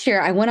 like last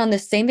year I went on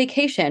this same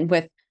vacation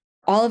with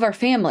all of our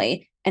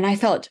family and I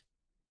felt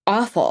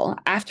awful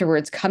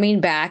afterwards coming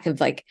back of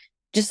like,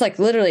 just like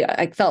literally,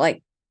 I felt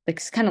like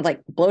kind of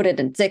like bloated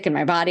and sick in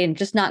my body and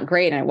just not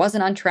great. And I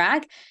wasn't on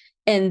track.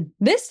 And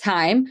this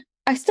time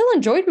I still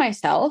enjoyed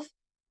myself,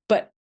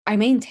 but I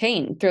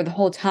maintained through the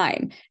whole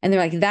time. And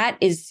they're like, that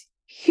is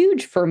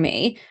huge for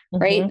me.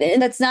 Right.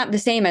 And that's not the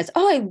same as,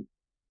 oh, I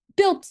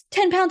built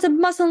 10 pounds of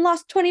muscle and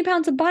lost 20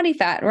 pounds of body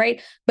fat.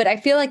 Right. But I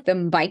feel like the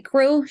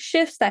micro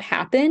shifts that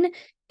happen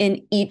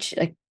in each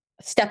like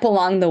step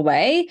along the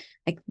way,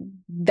 like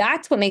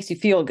that's what makes you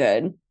feel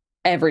good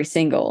every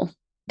single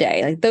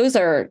day. Like those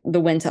are the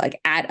wins that like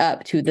add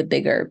up to the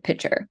bigger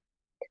picture.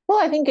 Well,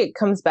 I think it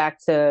comes back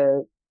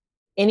to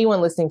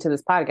anyone listening to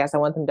this podcast. I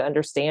want them to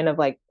understand of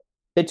like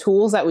the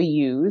tools that we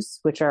use,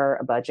 which are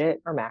a budget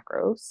or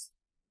macros,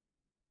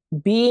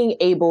 being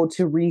able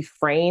to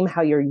reframe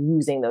how you're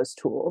using those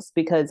tools,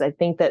 because I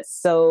think that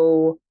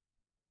so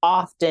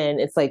often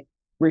it's like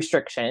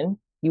restriction.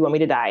 You want me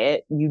to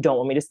diet. You don't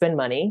want me to spend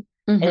money.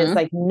 And it's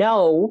like,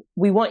 no,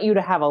 we want you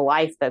to have a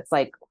life that's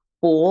like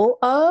full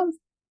of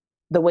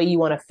the way you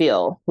want to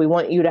feel. We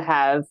want you to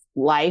have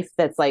life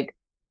that's like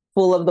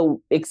full of the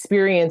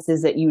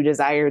experiences that you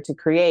desire to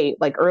create.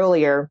 Like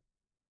earlier,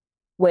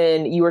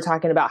 when you were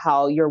talking about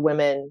how your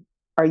women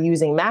are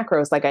using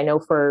macros, like I know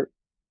for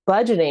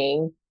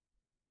budgeting,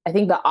 I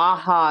think the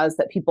ahas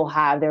that people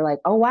have, they're like,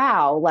 oh,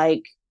 wow,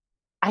 like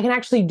I can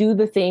actually do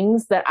the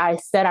things that I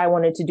said I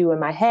wanted to do in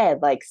my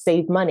head, like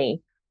save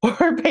money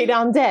or pay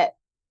down debt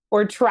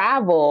or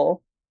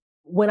travel.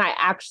 When I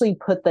actually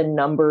put the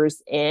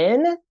numbers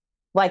in,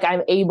 like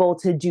I'm able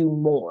to do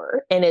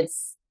more. And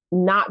it's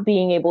not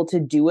being able to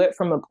do it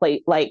from a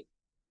place, like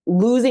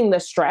losing the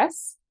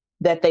stress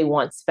that they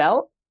once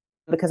felt.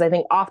 Because I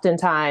think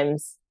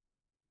oftentimes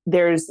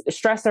there's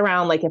stress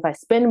around, like if I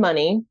spend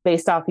money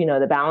based off,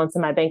 the balance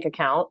in my bank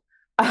account,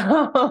 then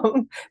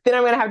I'm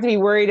going to have to be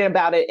worried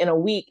about it in a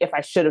week if I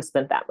should have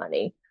spent that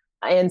money.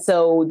 And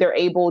so they're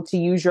able to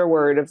use your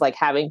word of like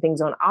having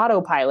things on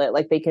autopilot,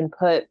 like they can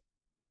put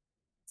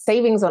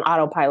savings on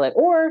autopilot,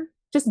 or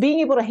just being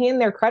able to hand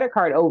their credit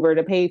card over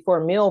to pay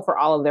for a meal for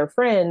all of their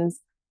friends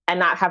and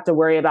not have to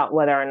worry about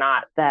whether or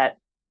not that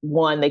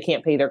one, they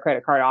can't pay their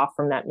credit card off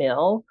from that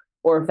meal,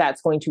 or if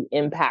that's going to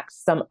impact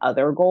some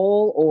other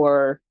goal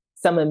or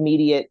some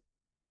immediate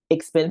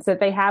expense that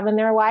they have in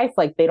their life.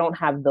 Like they don't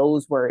have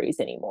those worries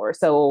anymore.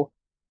 So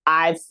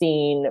I've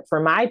seen for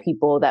my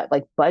people that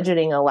like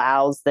budgeting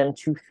allows them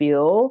to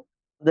feel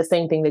the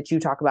same thing that you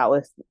talk about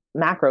with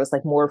macros,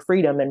 like more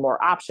freedom and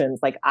more options.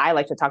 Like I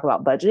like to talk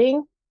about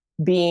budgeting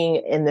being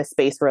in this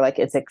space where like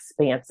it's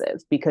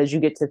expansive because you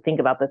get to think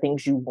about the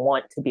things you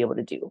want to be able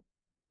to do.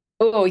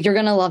 Oh, you're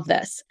going to love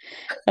this.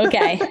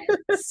 Okay.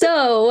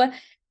 So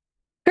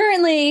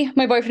currently,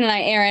 my boyfriend and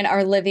I, Aaron,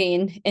 are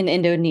living in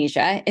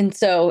Indonesia. And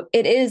so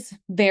it is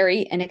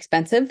very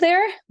inexpensive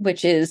there,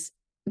 which is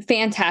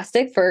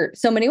fantastic for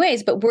so many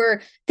ways. But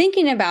we're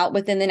thinking about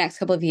within the next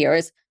couple of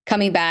years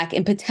coming back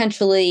and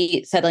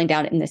potentially settling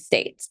down in the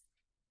States.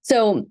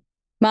 So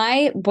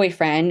my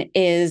boyfriend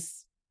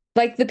is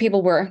like the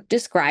people we're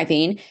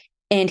describing,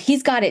 and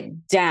he's got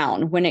it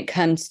down when it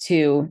comes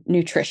to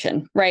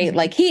nutrition, right? Mm-hmm.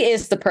 Like he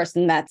is the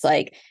person that's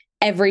like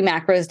every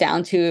macro is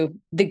down to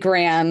the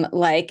gram,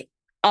 like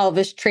all of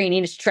his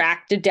training is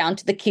tracked down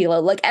to the kilo,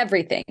 like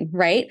everything,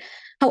 right?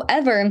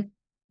 However,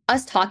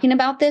 us talking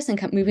about this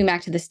and moving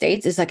back to the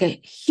States is like a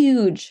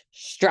huge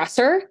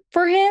stressor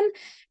for him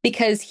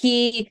because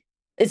he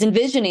is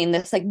envisioning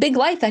this like big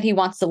life that he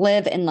wants to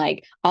live and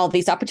like all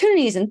these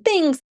opportunities and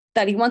things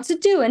that he wants to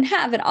do and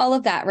have and all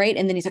of that, right?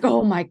 And then he's like,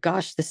 oh my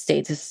gosh, the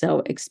States is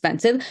so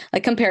expensive,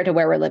 like compared to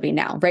where we're living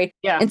now, right?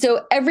 Yeah. And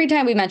so every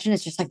time we mention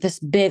it's just like this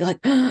big,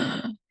 like,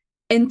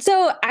 and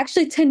so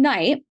actually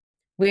tonight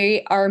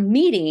we are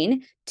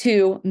meeting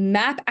to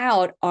map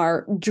out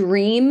our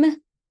dream,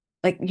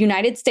 like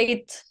United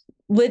States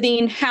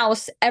living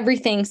house,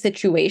 everything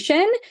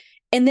situation.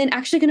 And then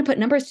actually going to put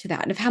numbers to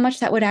that of how much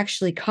that would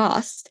actually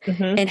cost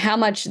and how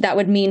much that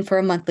would mean for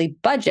a monthly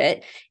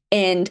budget.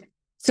 And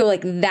so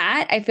like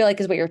that, I feel like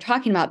is what you're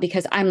talking about,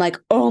 because I'm like,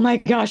 oh my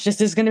gosh, this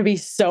is going to be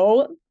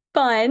so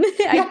fun.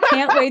 I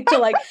can't wait to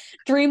like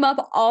dream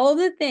up all of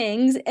the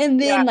things and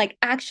then like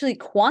actually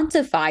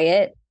quantify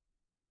it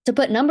to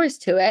put numbers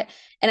to it.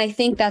 And I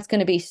think that's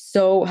going to be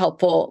so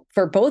helpful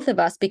for both of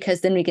us,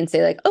 because then we can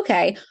say like,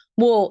 okay,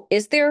 well,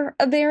 is there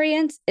a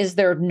variance? Is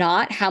there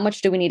not? How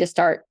much do we need to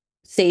start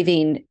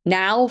saving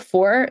now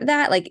for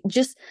that? Like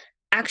just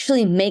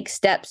actually make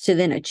steps to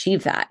then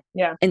achieve that.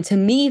 Yeah. And to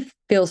me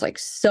feels like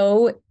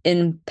so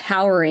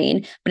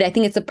empowering, but I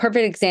think it's a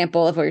perfect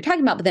example of what you're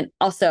talking about, but then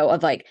also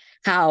of like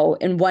how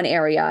in one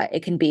area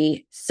it can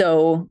be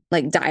so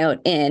like dialed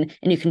in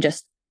and you can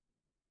just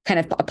kind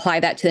of apply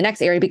that to the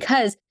next area,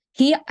 because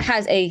he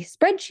has a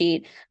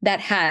spreadsheet that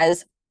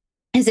has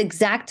his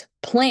exact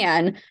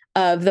plan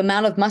of the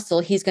amount of muscle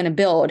he's going to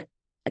build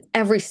like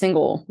every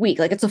single week.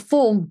 Like it's a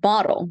full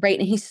model, right?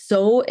 And he's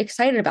so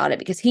excited about it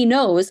because he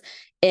knows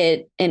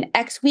it in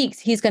X weeks,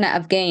 he's going to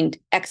have gained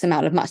X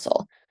amount of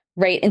muscle,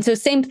 right? And so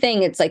same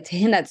thing, it's like to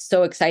him, that's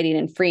so exciting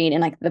and freeing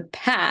and like the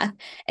path.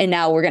 And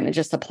now we're going to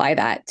just apply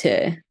that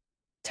to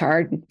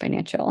our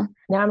financial.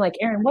 Now I'm like,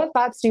 Aaron, what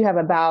thoughts do you have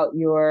about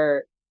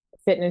your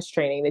fitness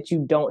training that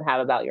you don't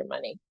have about your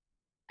money?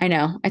 I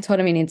know. I told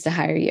him he needs to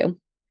hire you.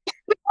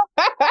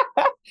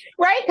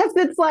 Right? Because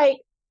it's like,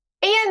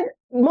 and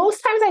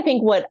most times I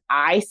think what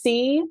I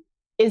see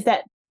is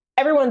that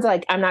everyone's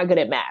like, I'm not good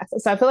at math.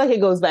 So I feel like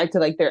it goes back to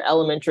like their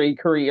elementary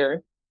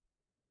career.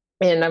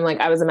 And I'm like,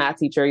 I was a math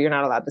teacher. You're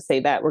not allowed to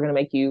say that. We're going to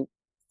make you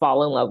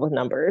fall in love with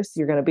numbers.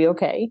 You're going to be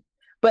okay.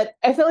 But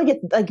I feel like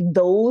it's like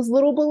those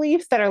little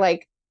beliefs that are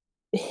like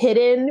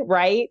hidden,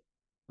 right?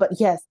 But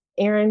yes,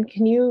 Aaron,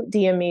 can you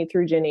DM me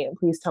through Jenny and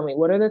please tell me,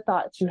 what are the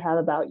thoughts you have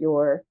about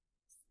your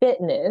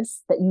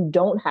fitness that you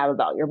don't have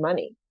about your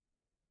money?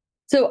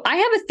 So I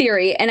have a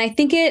theory, and I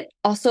think it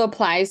also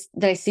applies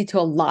that I see to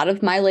a lot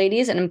of my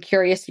ladies, and I'm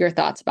curious your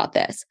thoughts about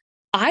this.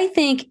 I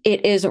think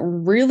it is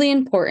really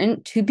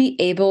important to be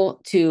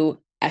able to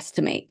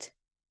estimate,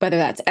 whether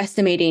that's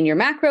estimating your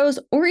macros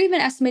or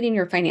even estimating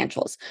your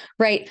financials,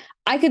 right?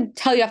 I could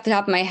tell you off the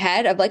top of my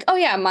head of like, oh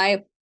yeah,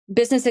 my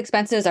business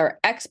expenses are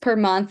X per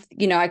month.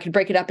 You know, I could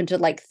break it up into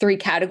like 3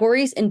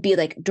 categories and be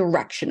like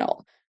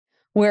directional.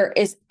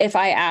 Whereas if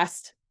I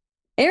asked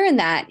Aaron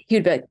that, he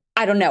would be like,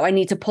 I don't know, I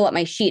need to pull up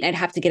my sheet and I'd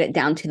have to get it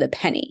down to the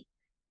penny.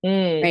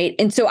 Right.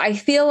 And so I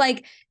feel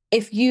like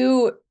if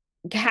you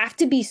have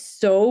to be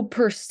so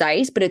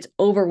precise, but it's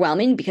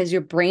overwhelming because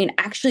your brain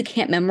actually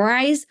can't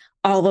memorize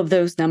all of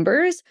those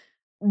numbers,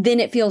 then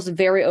it feels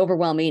very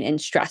overwhelming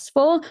and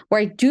stressful,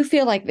 where I do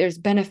feel like there's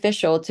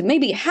beneficial to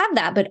maybe have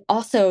that, but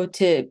also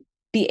to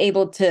be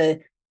able to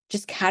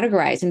just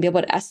categorize and be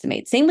able to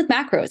estimate. Same with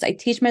macros. I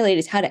teach my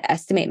ladies how to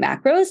estimate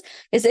macros,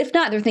 is if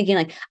not, they're thinking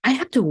like, I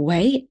have to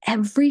weigh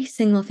every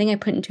single thing I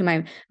put into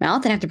my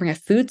mouth, and I have to bring a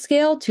food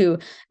scale to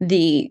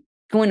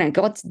when I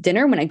go out to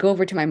dinner, when I go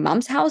over to my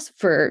mom's house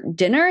for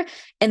dinner.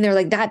 And they're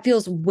like, that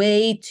feels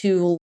way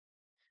too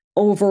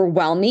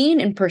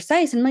overwhelming and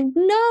precise. And I'm like,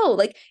 no,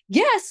 like,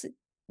 yes,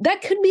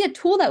 that could be a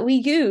tool that we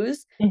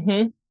use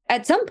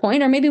at some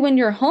point, or maybe when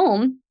you're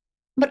home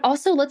But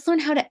also let's learn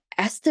how to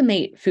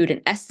estimate food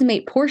and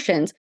estimate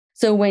portions.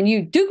 So when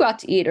you do go out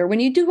to eat or when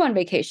you do go on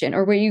vacation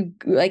or where you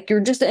like you're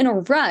just in a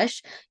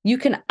rush, you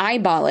can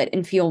eyeball it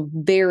and feel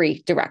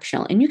very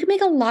directional and you can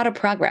make a lot of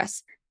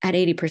progress at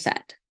 80%.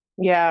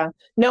 Yeah.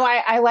 No,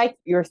 I like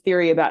your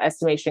theory about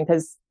estimation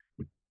because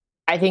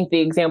I think the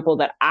example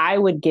that I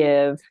would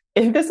give,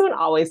 and this one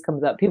always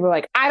comes up. People are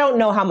like, I don't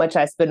know how much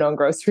I spend on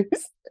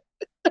groceries.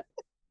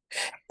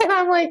 And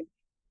I'm like,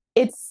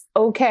 it's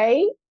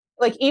okay.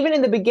 Like, even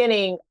in the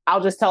beginning,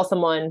 I'll just tell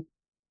someone,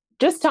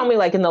 just tell me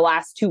like in the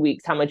last 2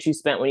 weeks how much you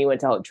spent when you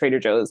went to Trader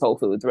Joe's, Whole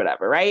Foods,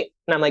 whatever, right?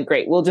 And I'm like,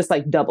 great, we'll just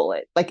like double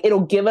it. Like,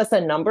 it'll give us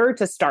a number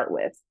to start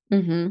with.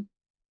 Mm-hmm.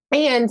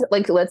 And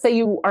like, let's say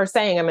you are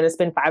saying I'm going to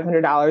spend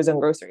 $500 on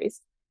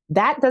groceries.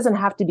 That doesn't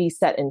have to be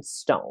set in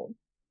stone.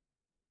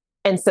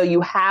 And so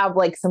you have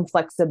like some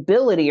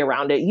flexibility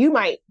around it. You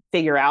might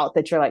figure out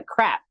that you're like,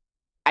 crap,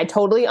 I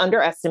totally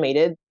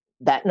underestimated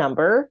that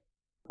number,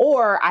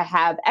 or I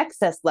have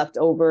excess left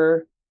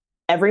over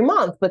every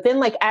month. But then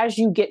like, as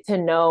you get to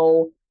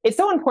know, it's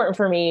so important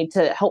for me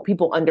to help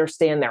people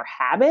understand their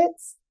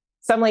habits.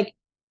 So I'm like,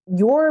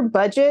 your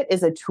budget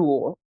is a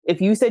tool. If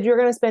you said you're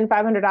going to spend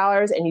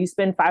 $500 and you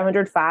spend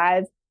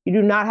 505, you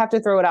do not have to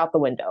throw it out the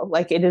window.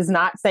 Like, it is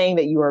not saying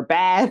that you are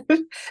bad,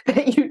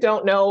 that you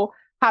don't know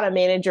how to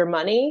manage your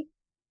money.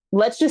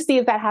 Let's just see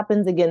if that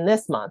happens again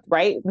this month,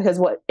 right? Because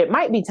what it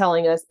might be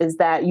telling us is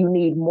that you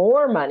need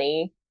more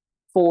money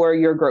for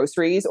your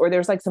groceries, or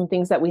there's like some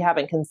things that we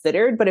haven't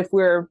considered. But if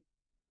we're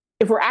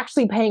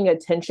actually paying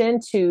attention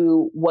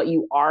to what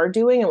you are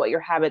doing and what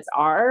your habits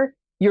are,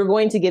 you're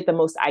going to get the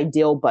most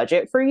ideal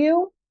budget for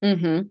you.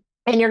 Mm-hmm.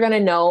 And you're going to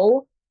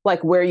know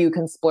like where you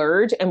can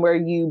splurge and where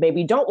you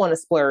maybe don't want to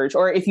splurge.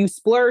 Or if you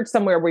splurge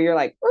somewhere where you're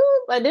like,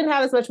 oh, I didn't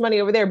have as much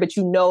money over there, but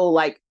you know,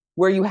 like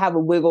where you have a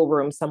wiggle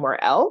room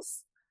somewhere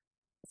else.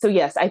 So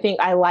yes, I think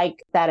I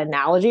like that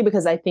analogy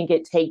because I think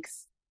it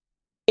takes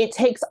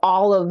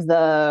all of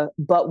the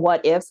but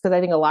what ifs, because I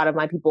think a lot of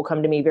my people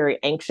come to me very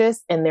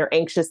anxious, and they're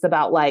anxious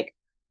about like,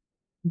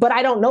 but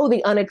I don't know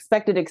the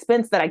unexpected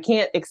expense that I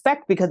can't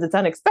expect because it's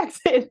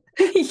unexpected.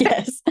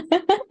 Yes.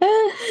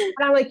 And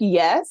I'm like,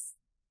 yes.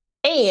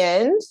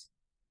 And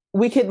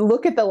we could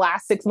look at the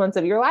last 6 months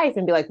of your life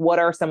and be like, what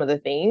are some of the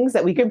things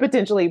that we could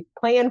potentially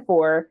plan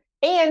for?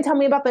 And tell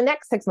me about the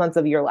next 6 months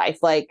of your life.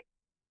 Like,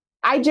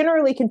 I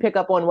generally can pick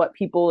up on what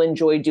people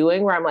enjoy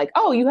doing, where I'm like,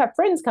 oh, you have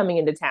friends coming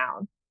into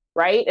town,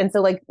 right? And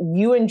so like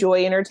you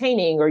enjoy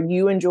entertaining or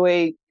you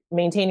enjoy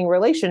maintaining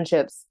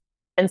relationships.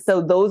 And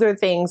so those are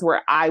things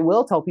where I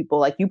will tell people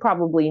like, you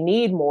probably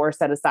need more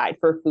set aside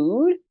for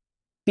food,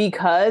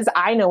 because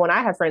I know when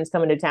I have friends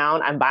coming to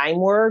town, I'm buying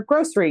more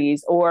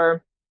groceries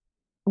or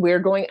we're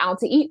going out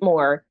to eat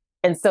more.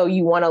 And so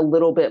you want a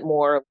little bit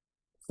more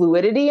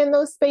fluidity in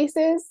those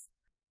spaces.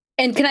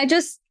 And can I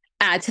just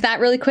add to that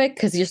really quick?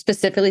 Because you're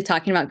specifically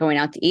talking about going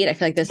out to eat. I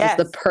feel like this is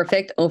the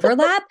perfect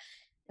overlap.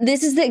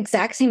 This is the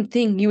exact same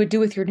thing you would do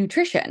with your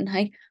nutrition.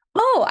 Like,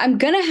 oh, I'm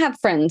going to have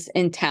friends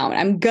in town.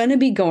 I'm going to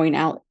be going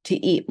out to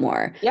eat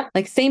more. Yeah.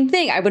 Like, same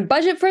thing. I would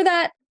budget for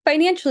that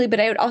financially, but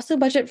I would also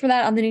budget for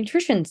that on the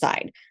nutrition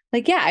side.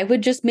 Like, yeah, I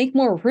would just make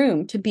more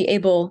room to be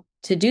able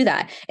to do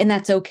that. And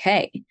that's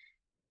okay.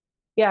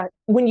 Yeah.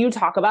 When you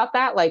talk about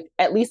that, like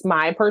at least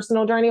my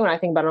personal journey, when I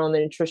think about it on the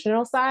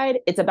nutritional side,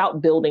 it's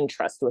about building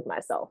trust with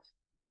myself.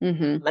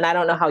 Mm-hmm. And I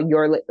don't know how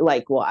you're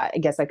like, well, I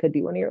guess I could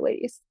be one of your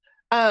ladies.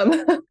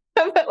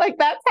 But like,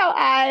 that's how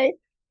I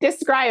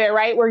describe it,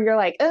 right? Where you're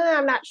like,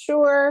 I'm not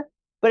sure.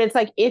 But it's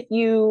like, if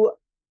you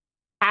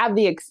have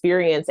the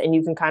experience and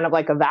you can kind of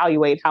like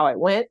evaluate how it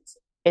went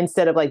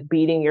instead of like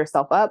beating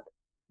yourself up,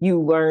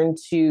 you learn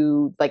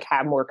to like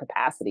have more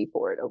capacity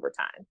for it over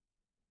time.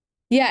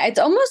 Yeah, it's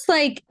almost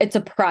like it's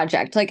a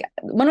project. Like,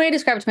 one way I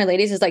describe it to my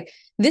ladies is like,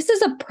 this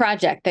is a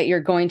project that you're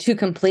going to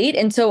complete.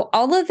 And so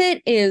all of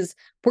it is,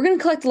 we're going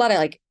to collect a lot of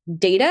like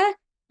data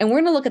and we're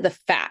going to look at the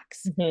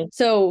facts. Mm-hmm.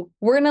 So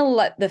we're going to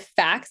let the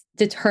facts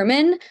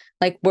determine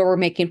like where we're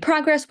making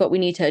progress, what we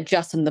need to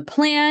adjust in the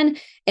plan,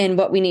 and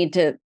what we need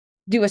to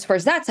do as far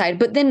as that side.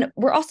 But then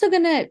we're also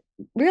going to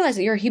realize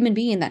that you're a human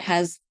being that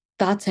has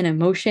thoughts and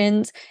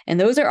emotions, and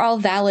those are all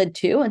valid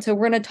too. And so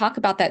we're going to talk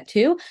about that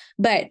too,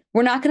 but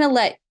we're not going to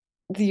let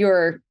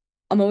your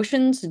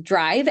emotions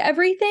drive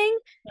everything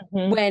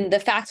when the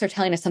facts are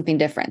telling us something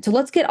different. So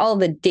let's get all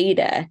the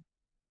data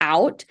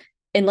out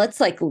and let's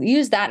like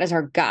use that as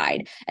our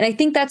guide. And I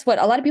think that's what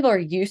a lot of people are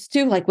used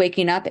to, like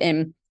waking up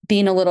and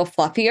being a little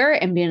fluffier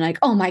and being like,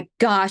 oh my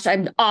gosh,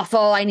 I'm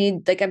awful.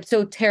 I'm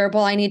so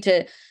terrible. I need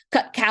to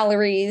cut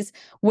calories,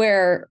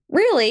 where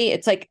really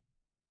it's like,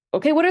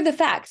 okay, what are the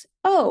facts?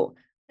 Oh,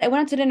 I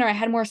went out to dinner. I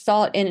had more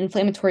salt and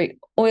inflammatory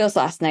oils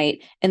last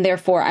night, and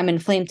therefore I'm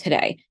inflamed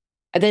today.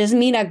 That doesn't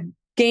mean I've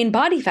gained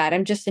body fat.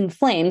 I'm just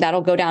inflamed. That'll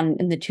go down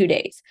in the 2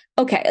 days.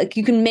 Okay. Like,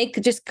 you can make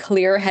just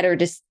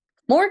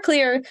more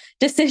clear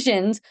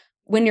decisions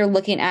when you're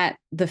looking at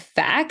the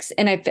facts.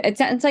 And it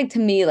sounds like to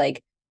me,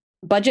 like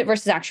budget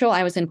versus actual.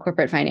 I was in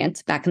corporate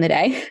finance back in the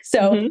day.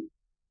 So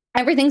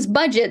everything's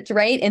budget,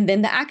 right? And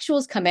then the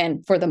actuals come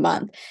in for the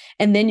month.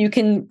 And then you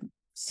can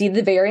see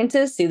the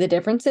variances, see the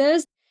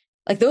differences.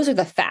 Like those are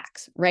the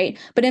facts, right?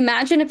 But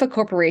imagine if a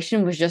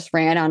corporation was just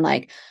ran on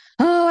like,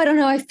 oh, I don't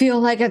know, I feel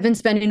like I've been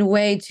spending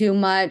way too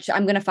much.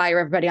 I'm going to fire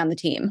everybody on the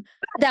team.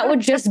 That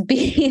would just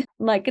be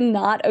like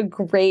not a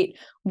great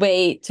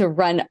way to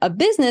run a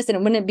business, and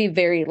it wouldn't be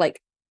very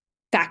like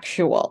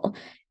factual.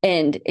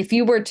 And if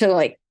you were to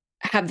like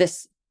have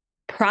this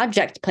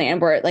project plan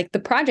where like the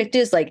project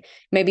is like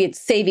maybe it's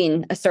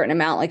saving a certain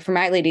amount, like for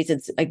my ladies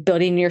it's like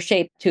building your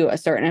shape to a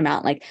certain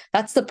amount, like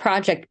that's the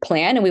project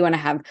plan, and we want to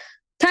have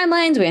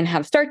timelines, we want to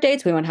have start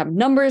dates, we want to have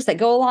numbers that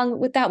go along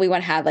with that, we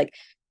want to have like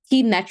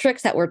key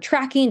metrics that we're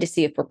tracking to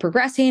see if we're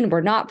progressing,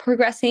 we're not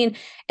progressing,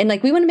 and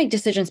like we want to make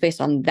decisions based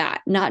on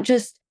that, not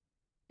just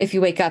if you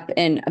wake up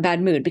in a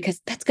bad mood,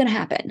 because that's going to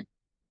happen.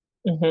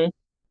 Mm-hmm. I feel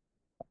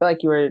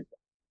like you were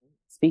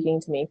speaking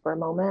to me for a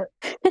moment.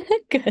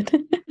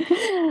 Good.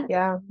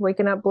 Yeah,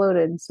 waking up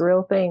bloated, it's a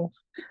real thing.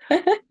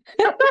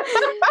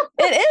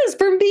 It is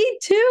for me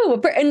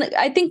too. And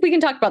I think we can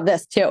talk about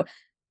this too,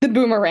 the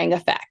boomerang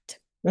effect.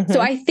 Mm-hmm. So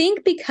I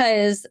think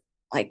because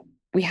like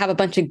we have a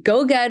bunch of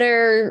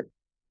go-getter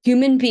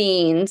human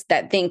beings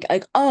that think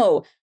like,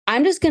 oh,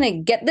 I'm just going to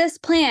get this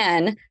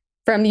plan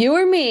from you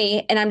or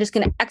me, and I'm just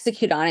going to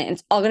execute on it, and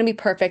it's all going to be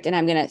perfect, and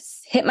I'm going to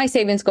hit my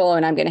savings goal,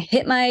 and I'm going to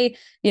hit my,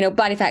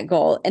 body fat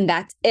goal, and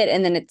that's it.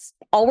 And then it's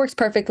all works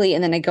perfectly,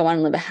 and then I go on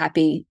and live a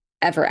happy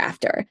ever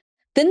after.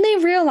 Then they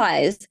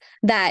realize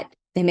that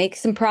they make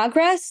some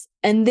progress,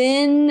 and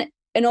then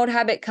an old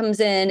habit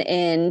comes in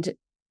and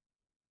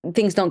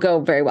things don't go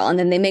very well. And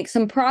then they make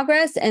some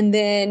progress, and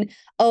then,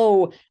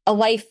 oh, a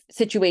life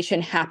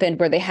situation happened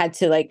where they had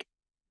to like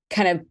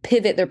kind of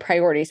pivot their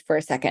priorities for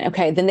a second.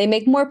 Okay, then they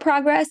make more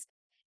progress.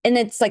 And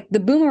it's like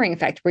the boomerang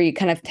effect where you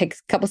kind of take a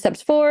couple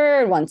steps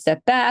forward, one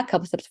step back,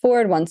 couple steps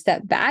forward, one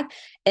step back.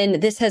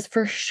 And this has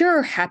for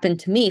sure happened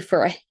to me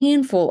for a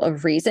handful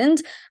of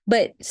reasons,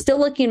 but still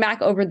looking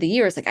back over the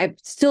years, like I've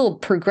still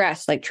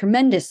progressed like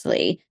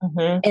tremendously.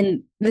 Mm-hmm.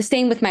 And the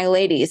same with my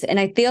ladies. And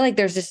I feel like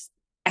there's this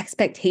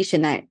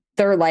expectation that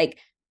they're like,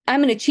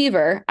 I'm an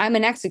achiever, I'm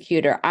an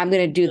executor, I'm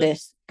going to do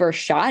this first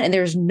shot. And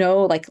there's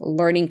no like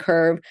learning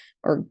curve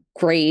or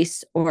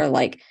grace or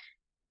like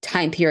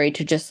time period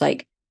to just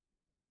like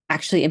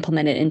actually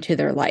implement it into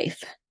their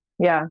life.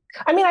 Yeah.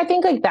 I mean, I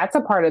think like that's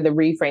a part of the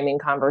reframing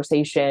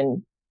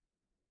conversation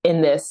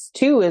in this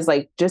too, is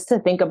like just to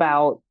think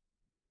about,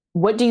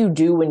 what do you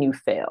do when you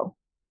fail?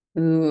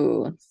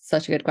 Ooh,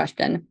 such a good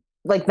question.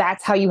 Like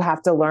that's how you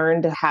have to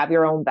learn to have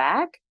your own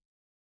back.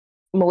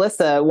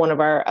 Melissa, one of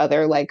our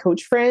other like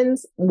coach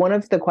friends, one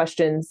of the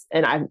questions,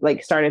 and I've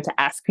like started to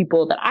ask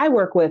people that I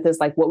work with, is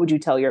like, what would you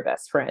tell your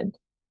best friend?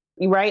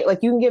 Right? Like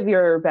you can give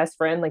your best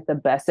friend like the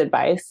best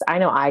advice. I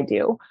know I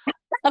do.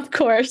 Of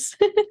course.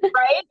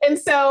 Right. And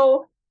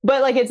so,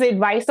 but like it's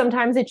advice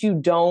sometimes that you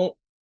don't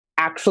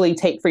actually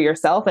take for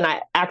yourself. And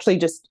I actually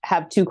just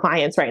have 2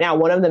 clients right now.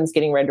 One of them is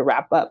getting ready to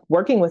wrap up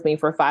working with me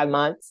for 5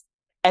 months.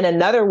 And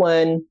another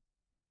one,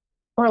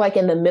 or like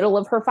in the middle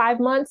of her 5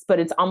 months, but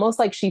it's almost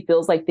like she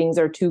feels like things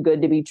are too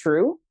good to be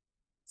true.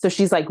 So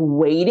she's like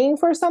waiting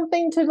for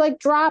something to like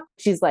drop.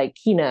 She's like,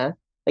 Keina,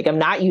 like I'm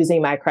not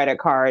using my credit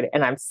card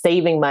and I'm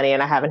saving money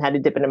and I haven't had to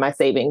dip into my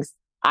savings.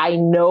 I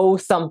know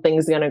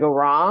something's going to go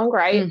wrong.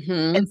 Right.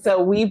 Mm-hmm. And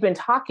so we've been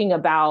talking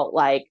about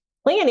like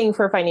planning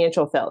for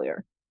financial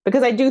failure,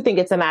 because I do think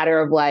it's a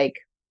matter of like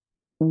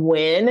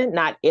when,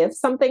 not if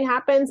something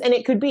happens. And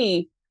it could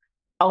be,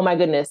 oh my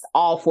goodness,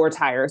 all 4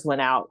 tires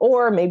went out.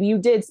 Or maybe you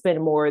did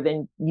spend more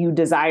than you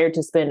desired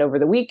to spend over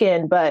the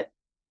weekend. But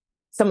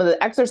some of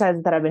the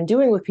exercises that I've been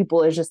doing with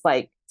people is just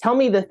like, tell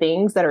me the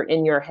things that are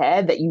in your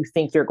head that you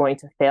think you're going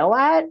to fail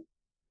at.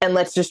 And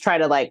let's just try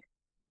to like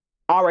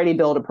already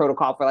build a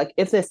protocol for like,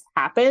 if this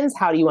happens,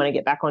 how do you want to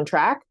get back on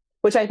track?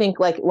 Which I think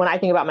like when I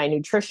think about my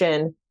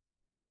nutrition,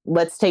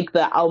 let's take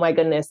the, oh my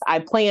goodness, I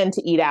plan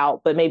to eat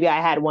out, but maybe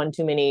I had one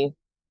too many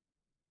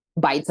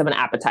bites of an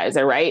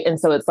appetizer, right? And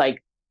so it's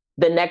like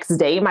the next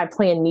day, my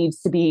plan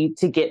needs to be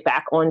to get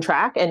back on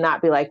track and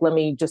not be like, let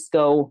me just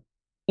go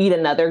eat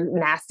another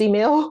nasty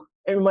meal.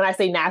 And when I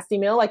say nasty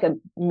meal, like a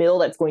meal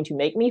that's going to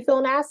make me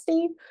feel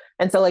nasty.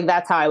 And so like,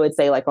 that's how I would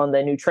say like on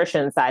the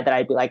nutrition side that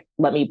I'd be like,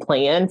 let me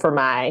plan for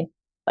my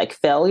like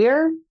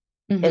failure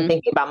and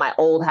thinking about my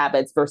old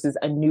habits versus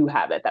a new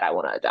habit that I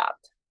want to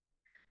adopt.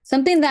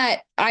 Something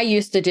that I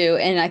used to do,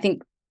 and I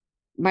think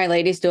my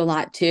ladies do a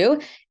lot too,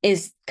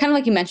 is kind of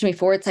like you mentioned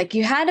before. It's like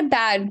you had a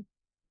bad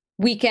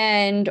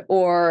weekend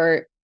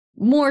or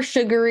more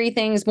sugary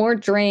things, more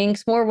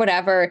drinks, more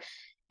whatever.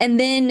 And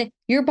then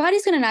your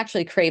body's going to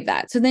naturally crave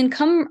that. So then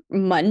come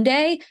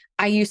Monday,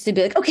 I used to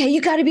be like, okay,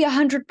 you got to be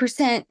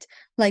 100%,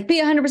 like be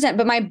 100%.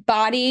 But my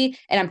body,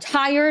 and I'm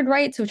tired,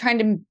 right? So trying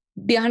to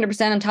be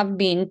 100% on top of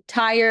being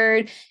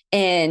tired,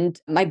 and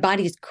my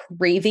body's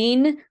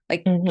craving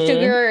like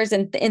sugars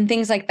and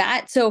things like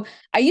that. So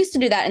I used to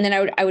do that, and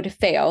then I would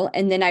fail,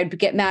 and then I'd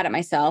get mad at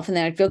myself, and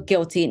then I'd feel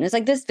guilty, and it's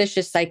like this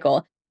vicious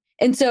cycle.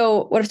 And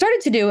so what I've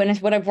started to do, and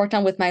what I've worked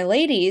on with my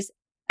ladies,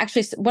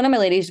 actually one of my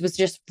ladies was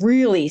just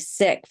really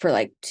sick for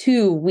like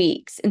 2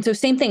 weeks. And so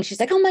same thing. She's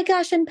like, oh my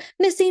gosh, I'm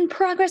missing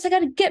progress. I got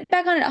to get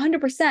back on it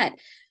 100%.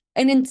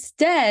 And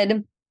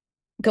instead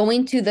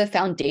going to the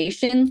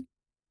foundation,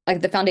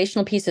 like the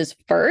foundational pieces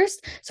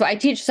first. So I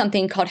teach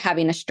something called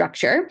having a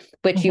structure,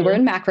 which you were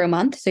in macro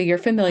month. So you're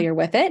familiar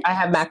with it. I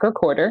have macro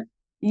quarter.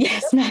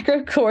 Yes,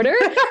 macro quarter.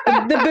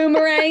 The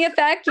boomerang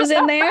effect was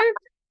in there.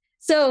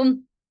 So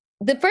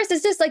the first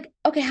is just like,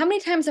 okay, how many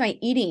times am I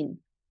eating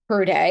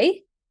per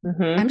day?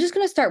 I'm just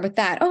going to start with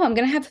that. Oh, I'm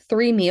going to have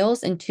 3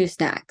 meals and 2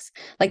 snacks.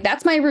 Like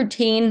that's my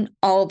routine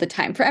all the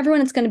time. For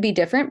everyone, it's going to be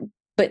different,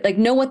 but like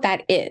know what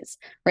that is,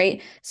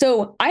 right?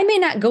 So I may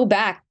not go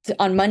back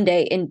on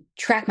Monday and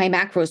track my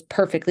macros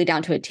perfectly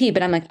down to a T,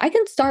 but I'm like, I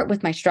can start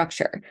with my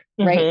structure,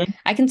 right?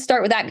 I can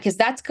start with that because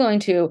that's going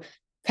to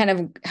kind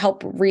of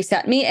help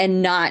reset me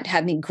and not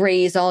have me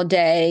graze all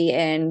day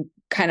and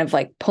kind of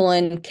like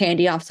pulling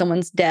candy off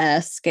someone's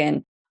desk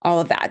and all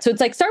of that. So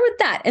it's like, start with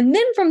that. And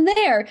then from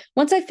there,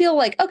 once I feel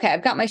like, okay,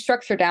 I've got my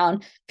structure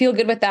down, feel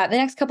good with that. The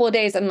next couple of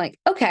days, I'm like,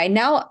 okay,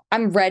 now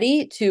I'm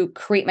ready to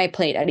create my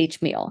plate at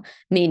each meal.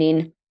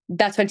 Meaning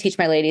that's what I teach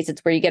my ladies.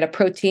 It's where you get a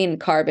protein,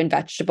 carb, and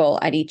vegetable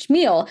at each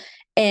meal.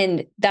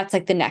 And that's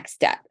like the next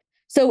step.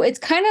 So it's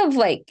kind of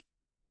like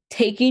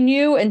taking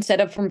you instead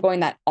of from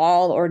going that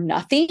all or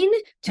nothing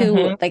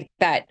to like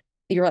that,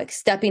 you're like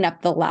stepping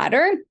up the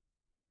ladder.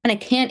 And I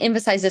can't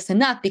emphasize this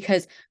enough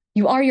because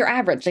you are your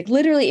average. Like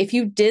literally, if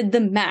you did the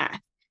math,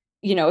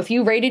 if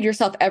you rated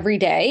yourself every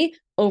day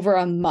over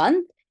a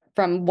month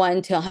from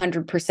 1 to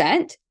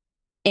 100%,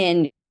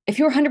 and if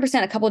you're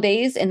 100% a couple of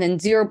days and then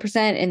 0%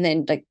 and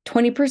then like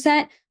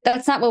 20%,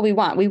 that's not what we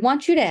want. We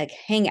want you to like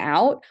hang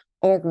out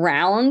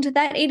around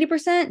that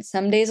 80%,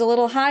 some days a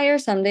little higher,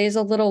 some days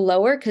a little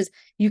lower, because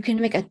you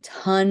can make a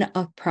ton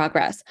of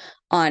progress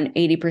on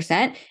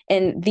 80%.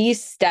 And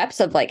these steps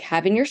of like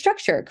having your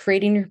structure,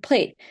 creating your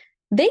plate,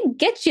 they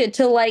get you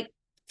to like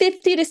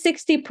 50 to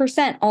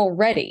 60%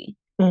 already,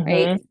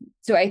 right?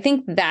 So I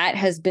think that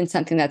has been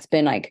something that's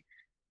been like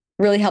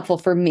really helpful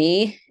for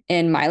me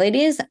and my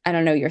ladies. I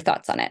don't know your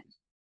thoughts on it.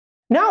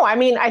 No, I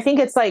mean, I think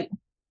it's like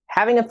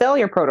having a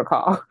failure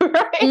protocol,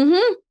 right?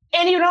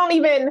 And you don't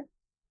even,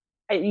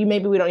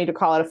 maybe we don't need to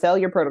call it a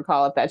failure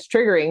protocol if that's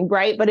triggering,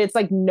 right? But it's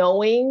like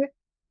knowing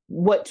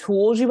what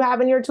tools you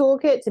have in your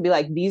toolkit to be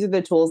like, these are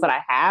the tools that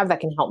I have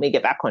that can help me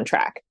get back on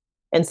track.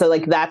 And so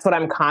like, that's what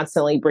I'm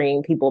constantly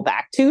bringing people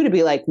back to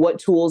be like, what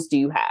tools do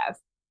you have?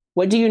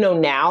 What do you know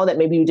now that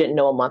maybe you didn't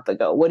know a month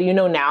ago? What do you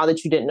know now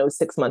that you didn't know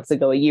 6 months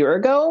ago, a year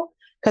ago?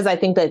 Because I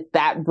think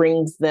that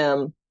brings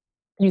them,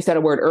 you said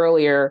a word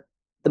earlier,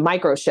 the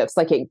micro shifts,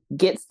 like it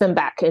gets them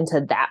back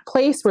into that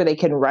place where they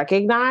can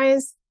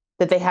recognize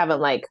that they haven't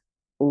like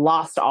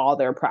lost all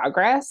their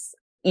progress,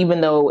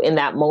 even though in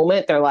that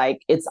moment they're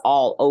like, it's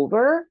all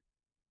over.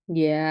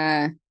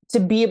 Yeah. To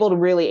be able to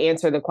really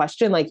answer the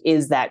question, like,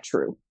 is that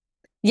true?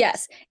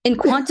 Yes. And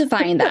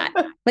quantifying that,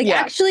 like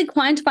actually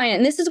quantifying it.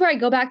 And this is where I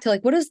go back to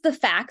like, what is the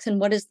facts and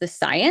what is the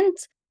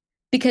science?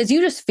 Because you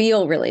just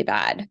feel really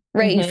bad,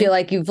 right? You feel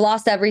like you've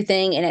lost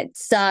everything and it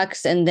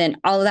sucks and then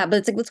all of that. But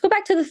it's like, let's go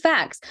back to the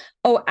facts.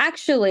 Oh,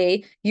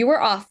 actually, you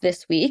were off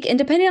this week. And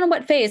depending on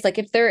what phase, like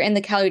if they're in the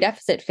calorie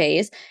deficit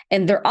phase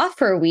and they're off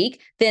for a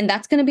week, then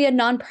that's going to be a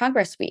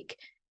non-progress week.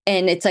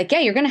 And it's like, yeah,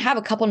 you're going to have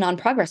a couple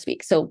non-progress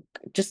weeks. So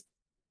just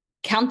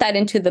count that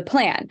into the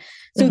plan.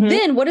 So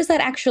then what does that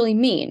actually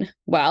mean?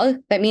 Well,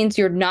 that means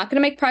you're not going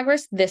to make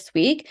progress this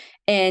week.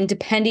 And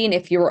depending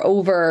if you're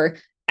over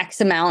X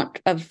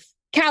amount of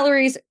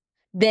calories,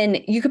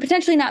 then you could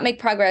potentially not make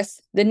progress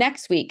the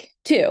next week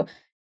too.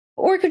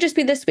 Or it could just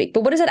be this week.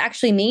 But what does that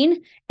actually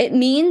mean? It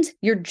means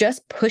you're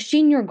just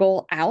pushing your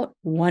goal out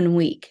 1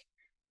 week.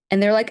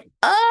 And they're like,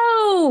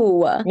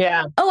 oh,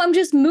 I'm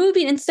just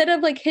moving. Instead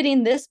of like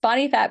hitting this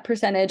body fat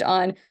percentage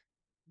on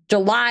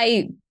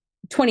July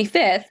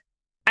 25th,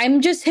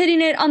 I'm just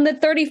hitting it on the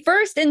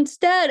 31st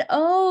instead.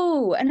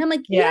 Oh, and I'm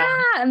like, yeah.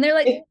 And they're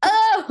like,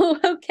 oh,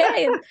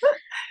 okay.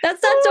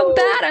 That's not so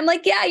bad. I'm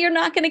like, yeah, you're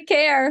not going to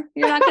care.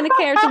 You're not going to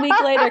care. It's a week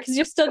later because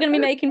you're still going to be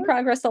making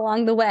progress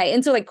along the way.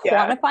 And so like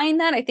quantifying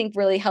that, I think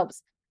really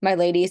helps my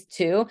ladies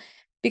too,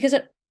 because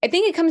I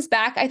think it comes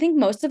back. I think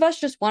most of us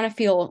just want to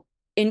feel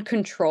in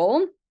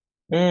control,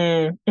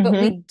 but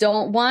we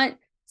don't want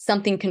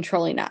something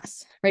controlling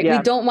us, right? We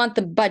don't want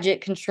the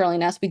budget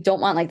controlling us. We don't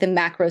want like the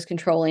macros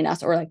controlling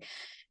us or like,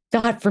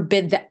 God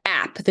forbid,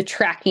 the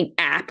tracking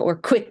app or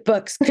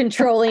QuickBooks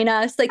controlling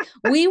us. Like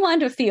we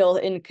want to feel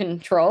in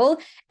control.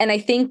 And I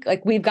think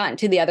like we've gotten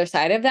to the other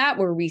side of that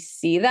where we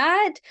see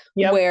that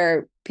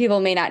where people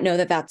may not know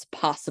that that's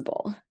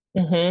possible.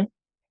 And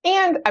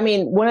I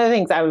mean, one of the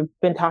things I've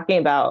been talking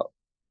about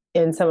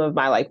in some of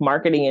my like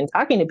marketing and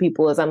talking to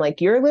people is I'm like,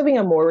 you're living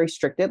a more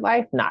restricted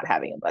life, not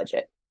having a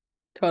budget.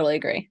 Totally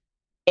agree.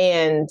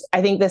 And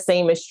I think the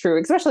same is true,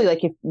 especially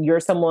like if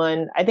you're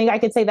someone, I think I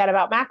could say that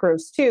about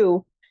macros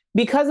too,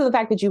 because of the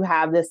fact that you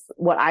have this,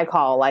 what I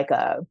call like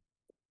when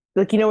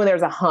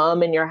there's a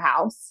hum in your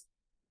house,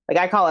 like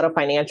I call it a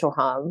financial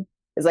hum,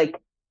 is like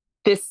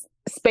this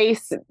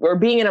space or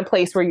being in a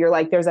place where you're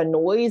like, there's a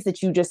noise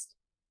that you just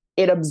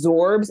it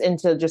absorbs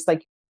into just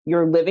like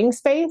your living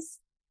space.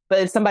 But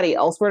if somebody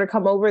else were to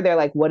come over, they're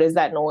like, what is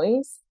that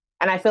noise?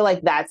 And I feel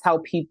like that's how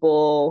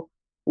people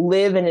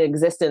live in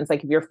existence.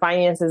 Like if your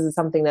finances is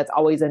something that's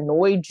always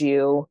annoyed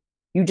you,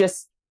 you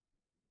just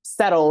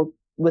settle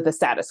with the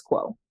status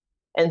quo.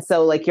 And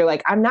so like, you're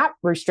like, I'm not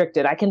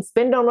restricted. I can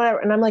spend on whatever.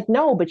 And I'm like,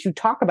 no, but you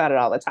talk about it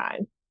all the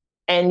time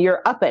and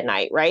you're up at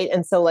night. Right.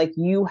 And so like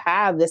you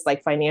have this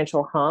like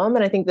financial hum.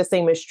 And I think the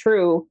same is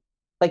true,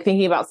 like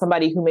thinking about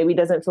somebody who maybe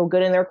doesn't feel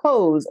good in their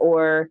clothes,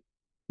 or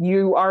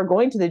you are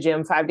going to the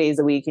gym 5 days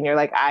a week and you're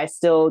like, I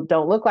still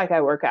don't look like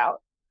I work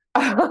out.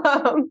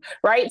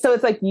 Right. So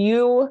it's like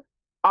you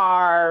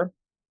are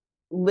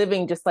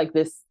living just like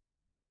this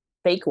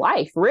fake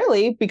life,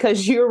 really,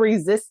 because you're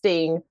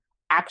resisting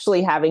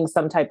actually having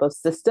some type of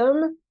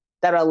system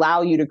that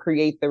allow you to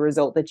create the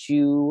result that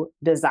you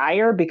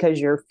desire,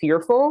 because you're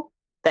fearful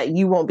that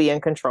you won't be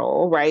in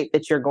control, right?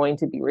 That you're going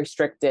to be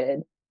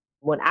restricted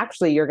when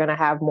actually you're going to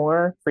have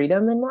more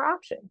freedom and more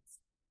options.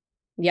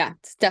 Yeah,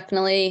 it's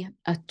definitely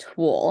a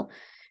tool.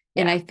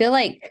 Yeah. And I feel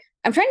like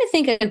I'm trying to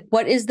think of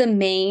what is the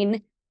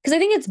main, because I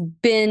think it's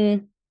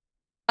been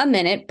a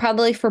minute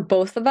probably for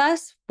both of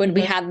us when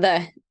we had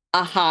the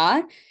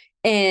aha.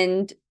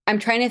 And I'm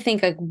trying to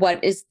think like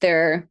what is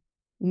their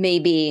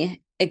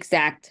maybe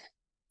exact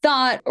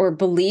thought or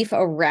belief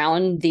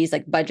around these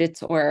like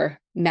budgets or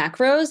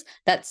macros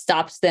that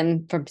stops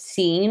them from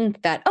seeing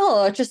that,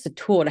 oh, it's just a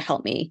tool to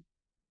help me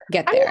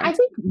get there. I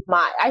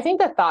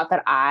think the thought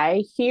that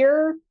I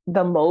hear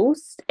the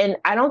most, and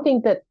I don't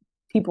think that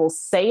people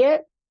say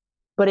it,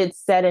 but it's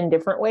said in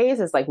different ways,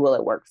 is like, will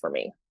it work for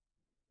me?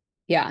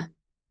 Yeah.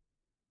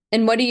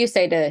 And what do you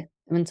say to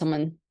when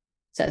someone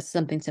says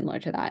something similar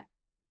to that?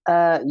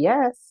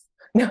 Yes.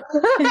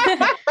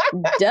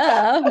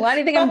 Duh. Why do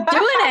you think I'm doing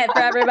it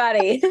for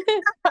everybody?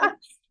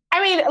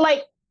 I mean,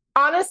 like,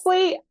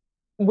 honestly,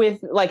 with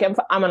like, if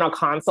I'm on a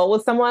consult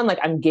with someone, like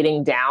I'm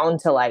getting down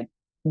to like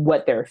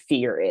what their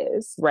fear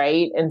is.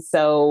 Right. And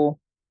so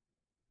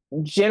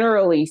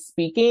generally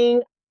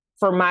speaking,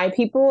 for my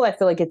people, I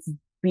feel like it's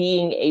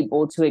being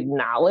able to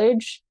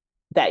acknowledge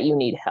that you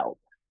need help.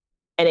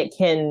 And it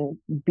can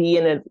be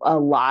in a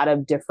lot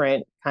of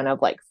different kind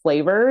of like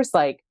flavors,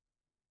 like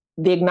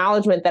the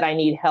acknowledgement that I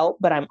need help,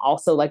 but I'm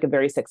also like a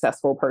very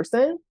successful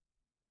person.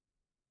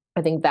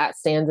 I think that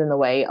stands in the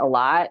way a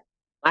lot.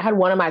 I had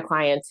one of my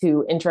clients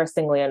who,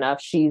 interestingly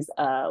enough, she's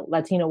a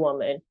Latina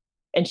woman,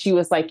 and she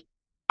was like,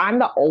 I'm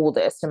the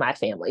oldest in my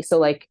family. So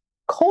like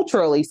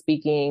culturally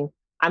speaking,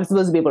 I'm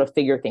supposed to be able to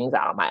figure things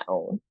out on my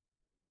own.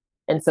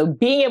 And so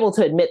being able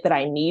to admit that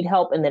I need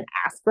help and then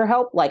ask for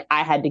help, like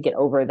I had to get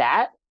over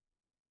that.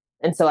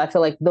 And so I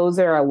feel like those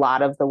are a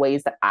lot of the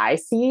ways that I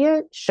see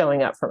it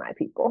showing up for my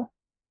people.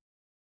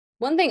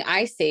 One thing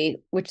I see,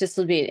 which this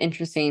will be an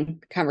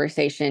interesting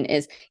conversation,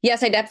 is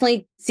yes, I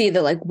definitely see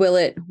the like, will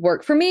it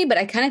work for me? But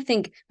I kind of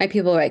think my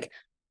people are like,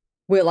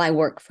 will I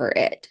work for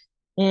it?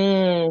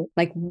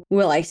 Like,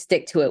 will I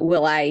stick to it?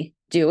 Will I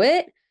do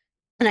it?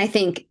 And I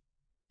think,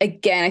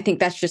 again, I think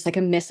that's just like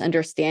a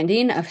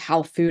misunderstanding of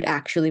how food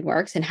actually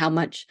works and how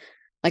much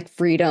like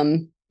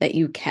freedom that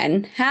you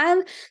can have.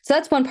 So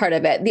that's one part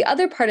of it. The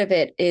other part of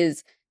it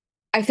is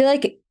I feel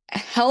like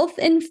health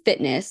and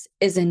fitness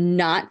is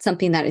not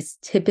something that is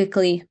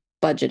typically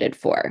budgeted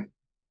for.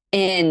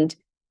 And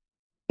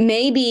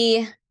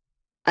maybe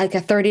like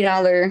a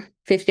 $30,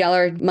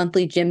 $50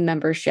 monthly gym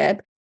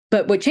membership.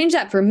 But what changed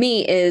that for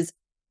me is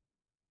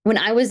when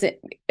I was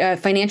a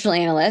financial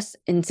analyst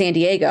in San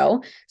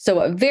Diego, so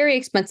a very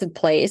expensive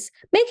place,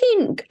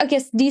 making, I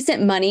guess,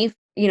 decent money,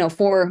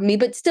 for me,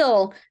 but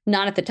still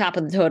not at the top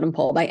of the totem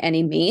pole by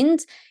any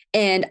means.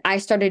 And I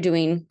started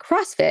doing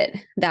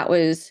CrossFit. That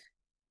was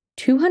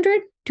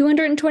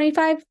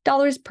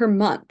 $225 per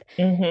month.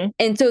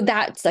 And so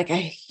that's like a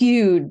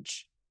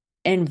huge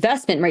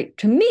investment, right,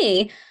 to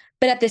me.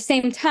 But at the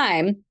same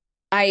time,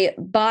 I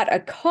bought a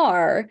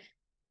car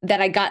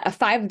that I got a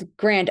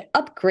 $5,000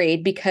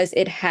 upgrade because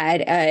it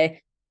had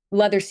a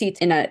leather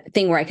seats and a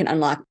thing where I can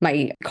unlock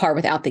my car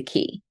without the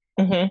key.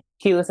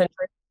 Keyless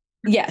entry.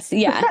 Yes.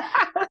 Yeah.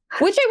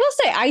 Which I will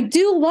say I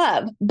do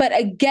love. But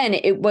again,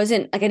 it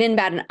wasn't like I didn't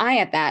bat an eye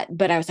at that.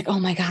 But I was like, oh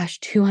my gosh,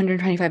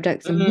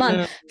 $225 a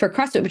month for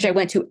CrossFit, which I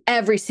went to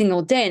every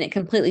single day. And it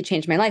completely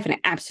changed my life. And I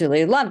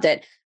absolutely loved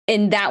it.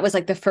 And that was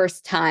like the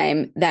first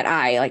time that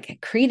I like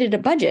created a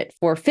budget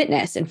for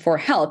fitness and for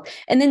health.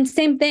 And then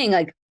same thing,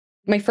 like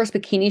my first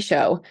bikini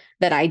show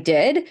that I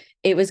did,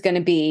 it was going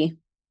to be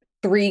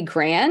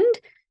 $3,000.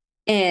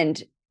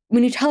 And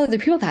when you tell other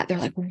people that, they're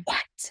like,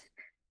 what?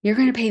 You're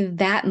going to pay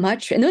that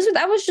much? And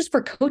that was just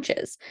for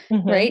coaches,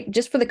 right?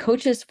 Just for the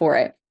coaches for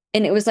it.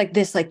 And it was like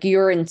this, like,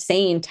 you're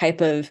insane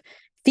type of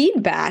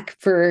feedback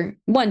for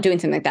one, doing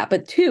something like that,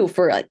 but two,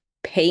 for like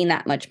paying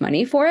that much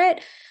money for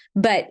it.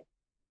 But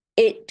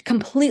it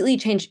completely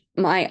changed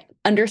my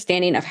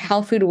understanding of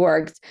how food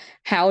worked,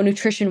 how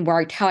nutrition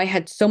worked, how I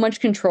had so much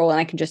control and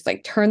I could just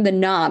like turn the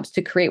knobs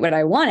to create what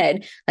I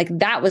wanted. Like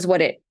that was what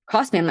it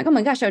cost me. I'm like, oh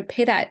my gosh, I would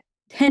pay that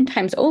 10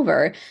 times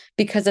over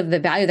because of the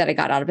value that I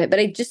got out of it. But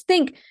I just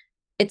think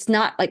it's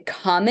not like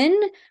common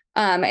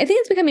I think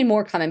it's becoming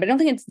more common, but I don't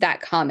think it's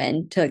that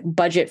common to like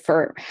budget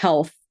for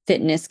health,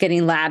 fitness,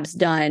 getting labs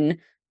done,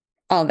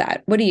 all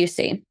that. What do you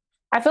see?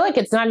 I feel like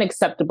it's not an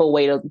acceptable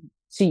way to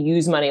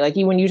use money. Like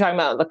when you're talking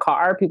about the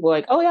car, people are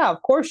like, oh yeah,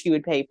 of course you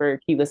would pay for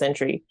keyless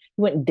entry.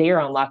 You wouldn't dare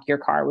unlock your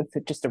car with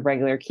just a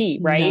regular key,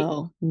 right?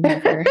 No,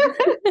 never.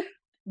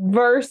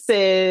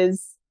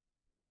 Versus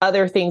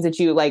other things that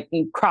you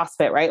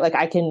CrossFit, right? Like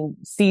I can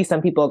see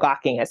some people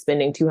gawking at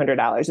spending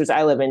 $200, which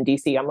I live in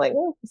DC. I'm like,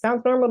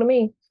 sounds normal to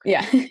me.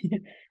 Yeah.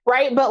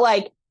 Right. But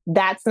like,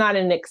 that's not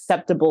an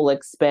acceptable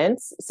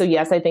expense. So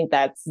yes, I think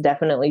that's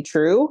definitely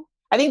true.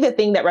 I think the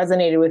thing that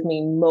resonated with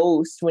me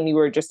most when you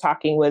were just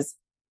talking was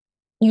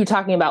you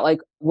talking about like,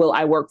 will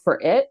I work for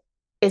it?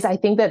 Is I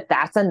think that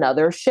that's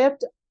another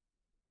shift.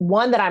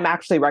 One that I'm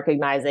actually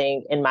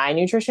recognizing in my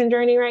nutrition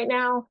journey right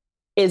now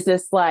is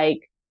this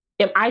like,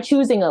 am I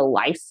choosing a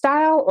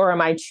lifestyle or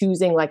am I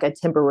choosing like a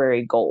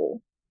temporary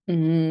goal?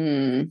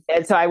 Mm.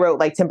 And so I wrote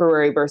like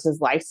temporary versus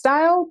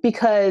lifestyle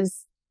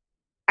because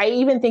I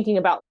even thinking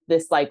about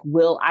this, like,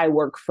 will I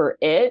work for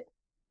it?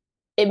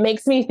 It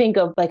makes me think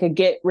of like a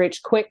get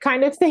rich quick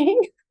kind of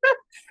thing.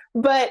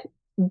 But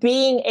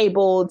being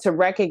able to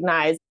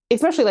recognize,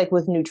 especially like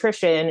with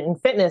nutrition and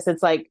fitness,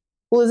 it's like,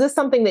 well, is this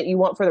something that you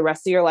want for the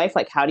rest of your life?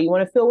 Like, how do you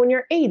want to feel when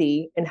you're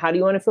 80? And how do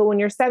you want to feel when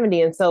you're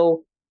 70? And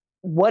so,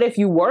 what if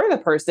you were the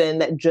person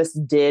that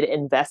just did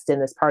invest in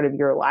this part of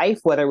your life,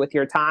 whether with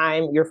your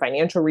time, your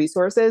financial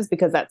resources,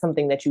 because that's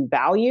something that you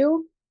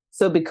value?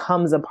 So it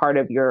becomes a part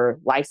of your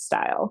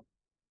lifestyle.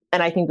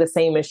 And I think the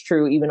same is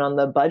true even on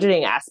the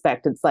budgeting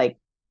aspect. It's like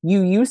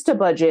you used to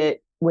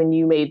budget when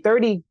you made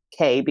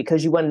 30K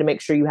because you wanted to make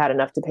sure you had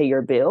enough to pay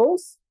your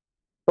bills.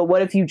 But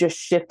what if you just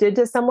shifted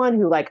to someone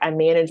who like, I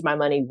manage my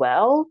money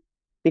well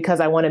because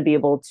I want to be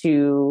able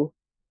to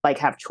like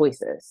have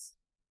choices.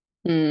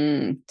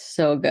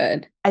 So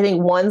good. I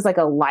think one's like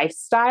a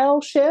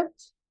lifestyle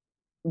shift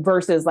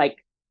versus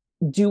like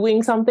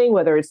doing something,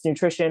 whether it's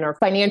nutrition or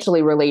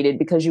financially related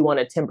because you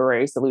want a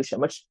temporary solution,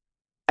 which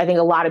I think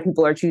a lot of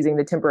people are choosing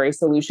the temporary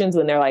solutions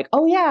when they're like,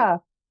 oh yeah,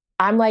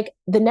 I'm like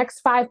the next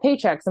 5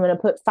 paychecks, I'm going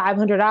to put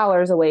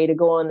 $500 away to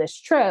go on this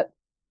trip.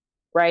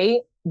 Right.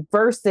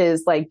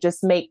 Versus like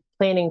just make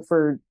planning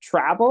for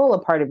travel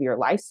a part of your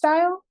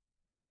lifestyle.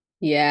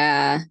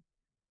 Yeah.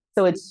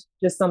 So it's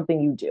just something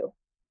you do.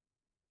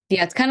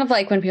 Yeah. It's kind of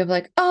like when people are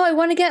like, oh, I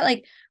want to get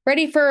like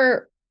ready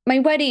for my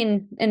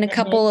wedding in a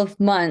couple of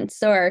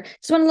months, or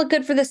just want to look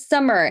good for the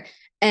summer.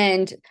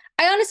 And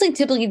I honestly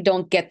typically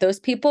don't get those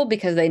people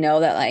because they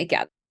know that like,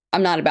 yeah,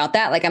 I'm not about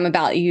that. Like I'm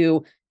about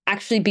you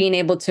actually being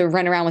able to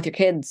run around with your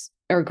kids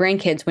or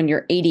grandkids when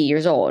you're 80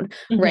 years old,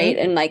 right?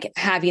 And like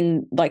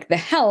having like the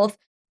health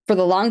for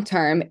the long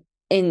term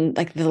and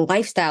like the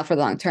lifestyle for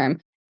the long term.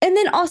 And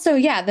then also,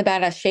 yeah, the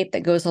badass shape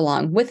that goes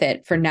along with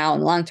it for now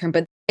and long term.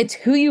 But it's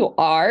who you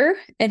are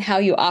and how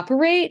you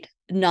operate,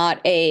 not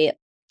a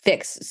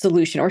fixed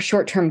solution or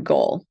short-term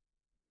goal.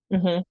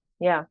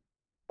 Yeah.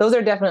 Those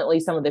are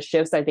definitely some of the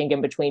shifts, I think,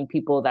 in between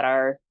people that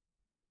are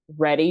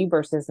ready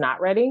versus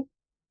not ready.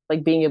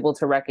 Like being able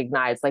to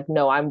recognize, like,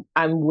 no,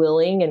 I'm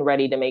willing and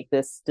ready to make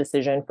this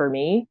decision for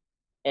me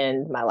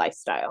and my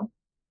lifestyle.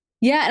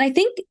 Yeah. And I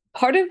think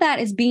part of that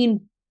is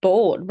being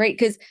bold, right?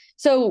 Because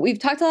so we've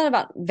talked a lot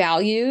about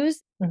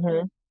values.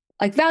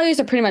 Like values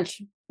are pretty much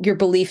your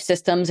belief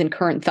systems and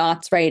current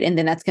thoughts, right? And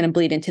then that's going to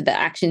bleed into the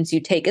actions you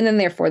take and then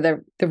therefore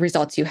the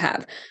results you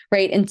have,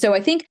 right? And so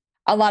I think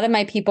a lot of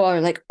my people are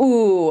like,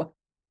 ooh,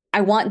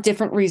 I want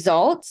different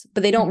results,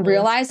 but they don't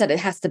realize that it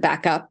has to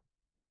back up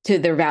to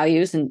their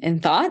values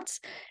and thoughts.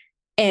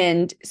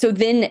 And so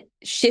then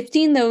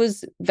shifting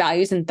those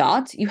values and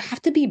thoughts, you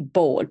have to be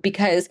bold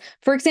because,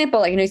 for example,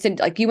 like, you said,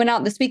 like you went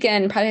out this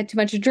weekend, probably had too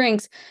much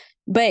drinks,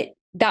 but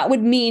that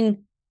would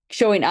mean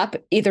showing up,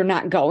 either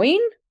not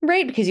going,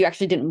 right? Because you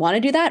actually didn't want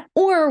to do that,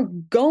 or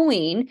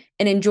going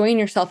and enjoying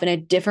yourself in a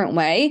different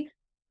way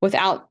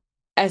without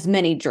as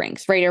many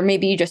drinks, right? Or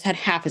maybe you just had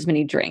half as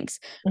many drinks,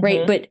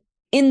 right? But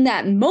in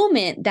that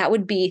moment, that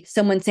would be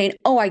someone saying,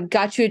 oh, I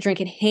got you a drink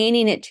and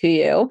handing it to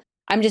you.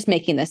 I'm just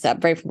making this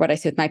up, right? From what I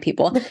see with my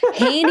people,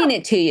 handing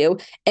it to you.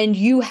 And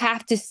you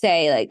have to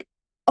say like,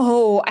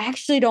 oh, I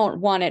actually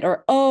don't want it.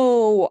 Or,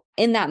 oh,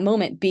 in that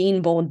moment,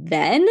 being bold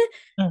then,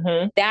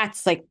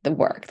 that's like the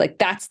work. Like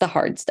that's the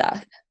hard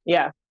stuff.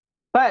 Yeah.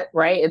 But,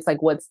 right, it's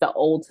like, what's the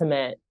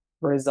ultimate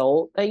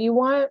result that you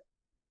want?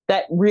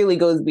 That really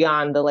goes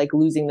beyond the like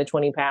losing the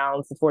 20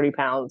 pounds, the 40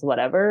 pounds,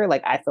 whatever.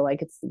 Like, I feel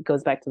like it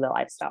goes back to the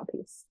lifestyle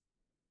piece.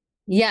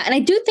 Yeah. And I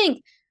do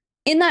think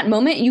in that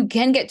moment, you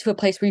can get to a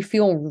place where you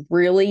feel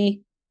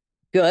really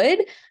good,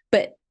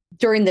 but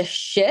during the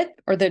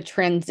shift or the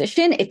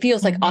transition, it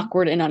feels like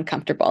awkward and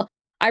uncomfortable.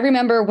 I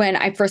remember when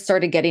I first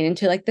started getting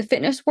into like the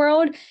fitness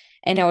world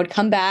and I would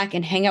come back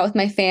and hang out with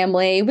my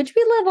family, which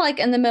we live like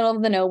in the middle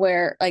of the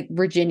nowhere, like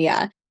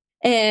Virginia.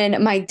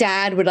 And my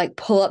dad would like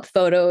pull up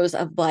photos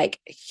of like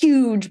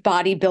huge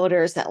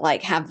bodybuilders that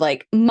like have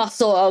like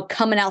muscle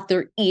coming out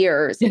their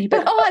ears. And he'd be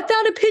like, oh, I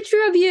found a picture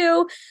of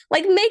you,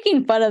 like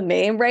making fun of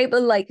me. Right.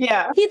 But like, he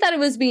thought it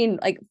was being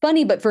like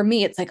funny. But for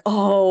me, it's like,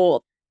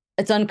 oh,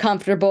 it's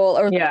uncomfortable,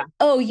 or, Yeah.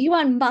 oh, you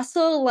on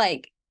muscle,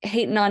 like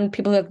hating on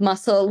people who have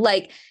muscle.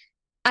 Like,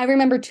 I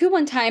remember too,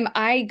 one time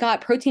I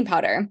got protein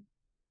powder,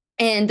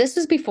 and this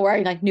was before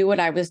I like knew what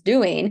I was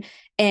doing.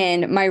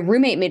 And my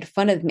roommate made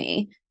fun of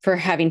me for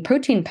having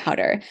protein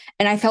powder.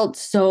 And I felt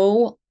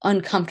so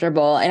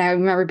uncomfortable. And I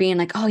remember being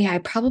like, oh yeah, I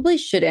probably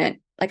shouldn't.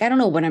 Like, I don't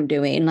know what I'm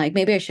doing. Like,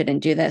 maybe I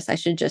shouldn't do this. I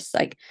should just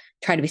like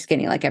try to be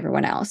skinny like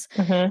everyone else.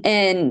 Mm-hmm.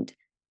 And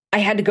I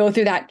had to go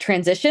through that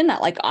transition,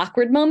 that like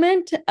awkward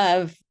moment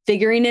of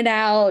figuring it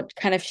out,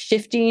 kind of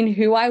shifting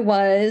who I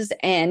was.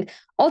 And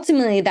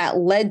ultimately that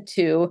led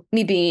to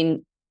me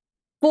being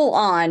full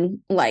on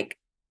like,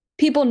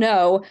 people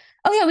know,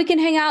 oh yeah, we can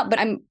hang out, but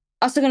I'm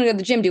also going to go to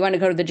the gym. Do you want to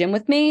go to the gym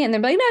with me? And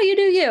they're like, no, you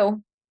do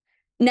you.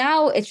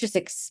 Now it's just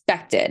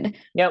expected,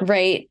 Yep.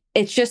 right?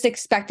 It's just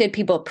expected.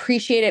 People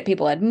appreciate it.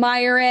 People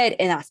admire it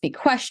and ask me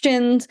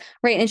questions,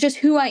 right? And it's just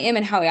who I am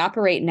and how I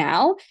operate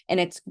now. And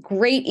it's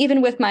great,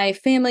 even with my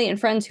family and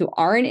friends who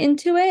aren't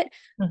into it.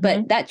 But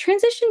Mm-hmm. that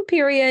transition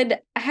period,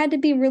 I had to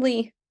be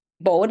really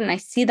bold. And I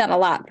see that a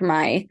lot for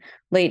my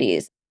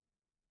ladies.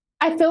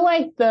 I feel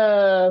like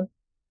the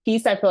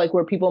piece I feel like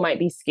where people might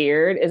be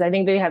scared is I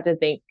think they have to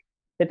think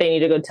that they need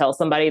to go tell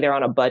somebody they're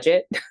on a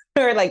budget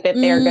or like that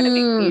they're going to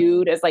be Mm,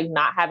 viewed as like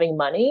not having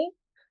money.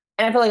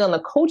 And I feel like on the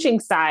coaching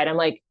side, I'm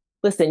like,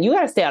 listen, you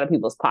got to stay out of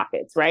people's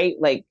pockets, right?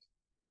 Like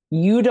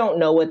you don't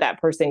know what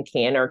that person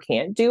can or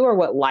can't do or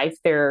what life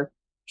they're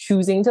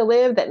choosing to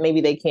live that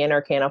maybe they can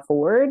or can't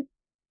afford.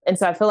 And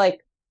so I feel like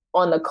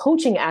on the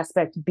coaching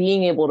aspect,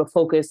 being able to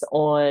focus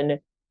on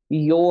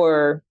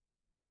your,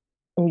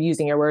 I'm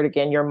using your word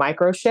again, your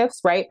micro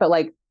shifts, right? But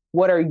like,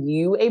 what are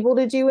you able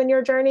to do in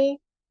your journey?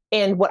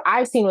 And what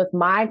I've seen with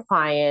my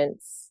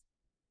clients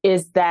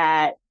is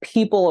that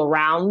people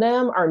around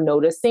them are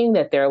noticing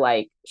that they're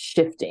like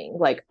shifting,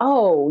 like,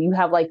 oh, you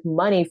have like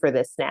money for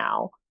this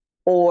now,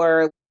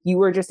 or you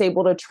were just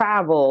able to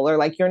travel, or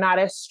like you're not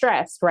as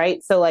stressed,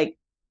 right? So, like,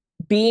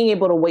 being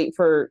able to wait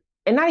for,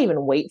 and not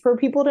even wait for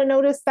people to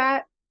notice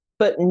that,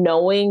 but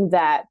knowing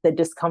that the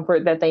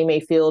discomfort that they may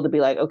feel to be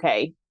like,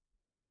 okay,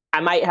 I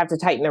might have to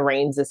tighten the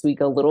reins this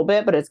week a little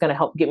bit, but it's going to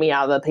help get me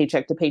out of the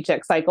paycheck to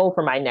paycheck cycle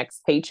for my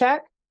next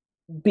paycheck.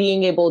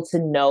 Being able to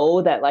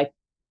know that like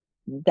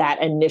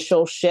that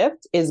initial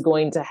shift is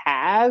going to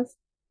have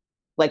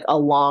like a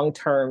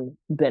long-term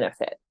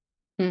benefit.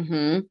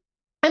 mm-hmm.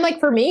 And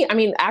like for me, I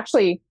mean,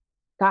 actually,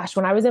 gosh,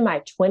 when I was in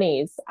my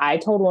 20s, I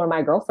told one of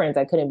my girlfriends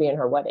I couldn't be in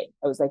her wedding.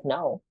 I was like,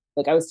 no,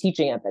 like I was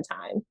teaching at the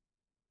time.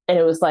 And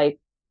it was like,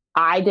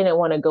 I didn't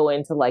want to go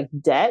into like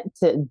debt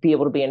to be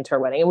able to be into her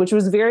wedding, which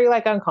was very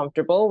like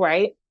uncomfortable,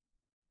 right?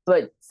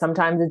 But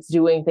sometimes it's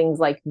doing things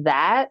like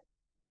that,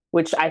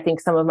 which I think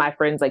some of my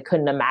friends like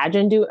couldn't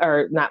imagine do,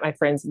 or not my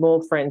friends,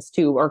 old friends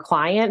too, or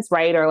clients,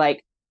 right? Or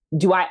like,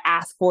 do I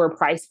ask for a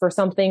price for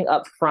something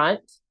up front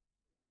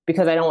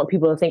because I don't want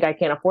people to think I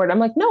can't afford it? I'm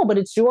like, no, but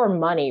it's your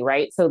money,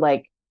 right? So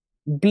like,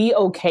 be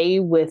okay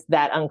with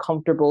that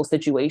uncomfortable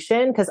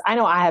situation. Cause I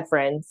know I have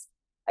friends,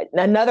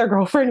 another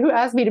girlfriend who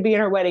asked me to be in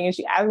her wedding, and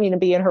she asked me to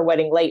be in her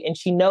wedding late. And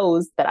she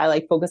knows that I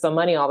like focus on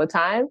money all the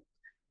time.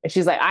 And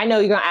she's like, I know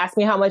you're going to ask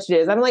me how much it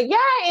is. I'm like, yeah,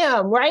 I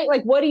am. Right.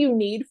 Like, what do you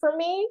need from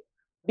me?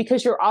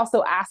 Because you're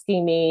also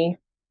asking me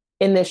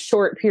in this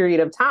short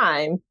period of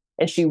time.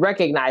 And she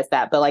recognized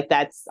that. But like,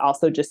 that's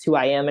also just who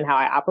I am and how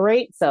I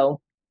operate. So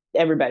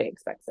everybody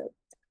expects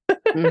it.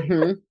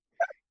 Mm-hmm.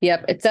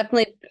 Yep. It's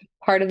definitely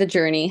part of the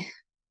journey.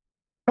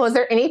 Was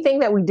there anything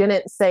that we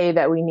didn't say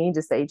that we need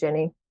to say,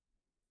 Jenny?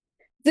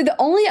 So the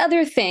only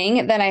other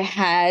thing that I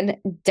had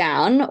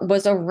down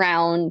was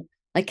around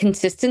like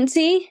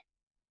consistency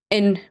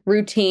and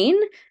routine.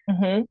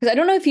 Mm-hmm. Because I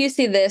don't know if you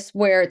see this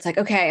where it's like,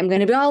 okay, I'm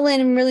going to be all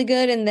in really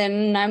good and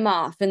then I'm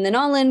off, and then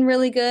all in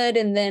really good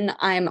and then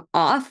I'm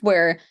off.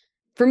 Where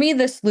for me,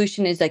 the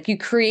solution is like you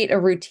create a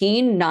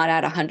routine, not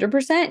at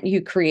 100%.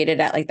 You create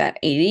it at like that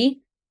 80%.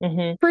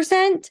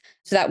 Mm-hmm.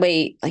 So that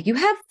way, like you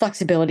have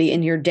flexibility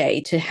in your day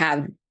to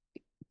have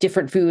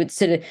different foods,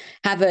 to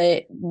have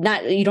a,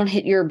 not, you don't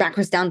hit your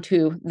macros down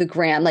to the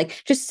gram,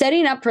 like just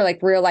setting up for like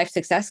real life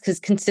success,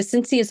 because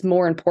consistency is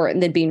more important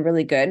than being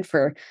really good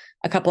for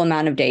a couple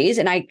amount of days.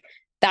 And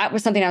that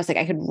was something I was like,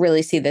 I could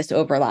really see this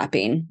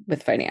overlapping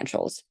with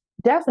financials.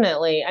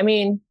 Definitely. I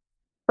mean,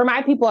 for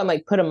my people, I'm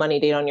like, put a money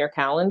date on your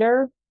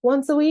calendar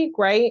once a week,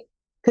 right?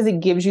 Because it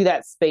gives you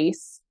that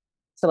space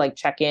to like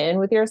check in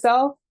with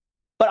yourself.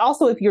 But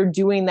also, if you're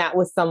doing that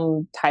with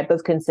some type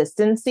of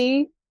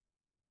consistency,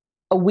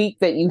 a week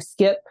that you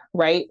skip,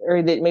 right?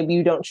 Or that maybe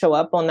you don't show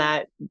up on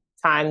that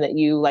time that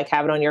you like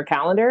have it on your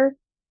calendar,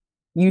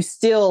 you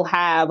still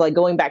have, like,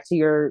 going back to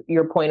your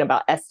point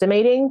about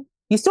estimating,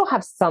 you still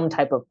have some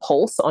type of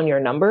pulse on your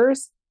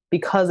numbers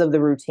because of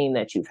the routine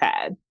that you've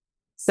had.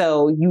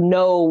 So you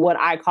know what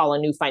I call a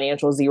new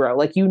financial zero.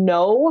 Like, you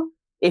know,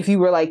 if you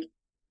were like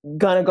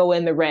gonna go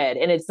in the red,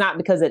 and it's not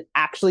because it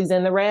actually is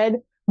in the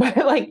red, but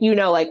like, you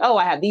know, like, oh,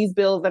 I have these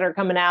bills that are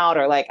coming out,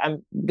 or like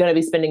I'm gonna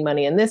be spending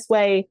money in this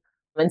way.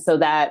 And so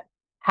that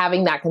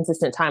having that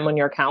consistent time on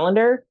your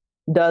calendar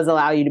does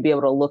allow you to be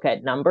able to look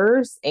at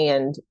numbers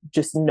and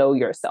just know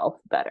yourself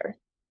better.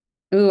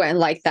 Ooh, I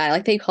like that. I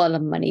like that you call it a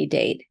money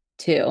date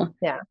too.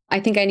 Yeah. I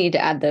think I need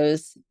to add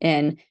those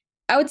in.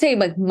 I would say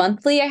like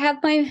monthly, I have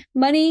my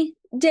money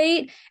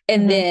date,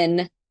 and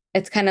then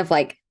it's kind of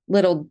like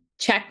little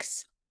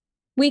checks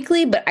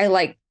weekly, but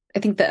I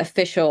think the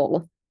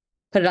official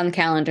put it on the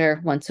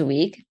calendar once a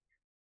week.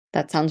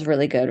 That sounds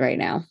really good right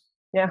now.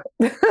 Yeah.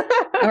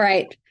 All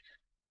right.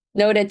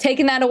 Noted.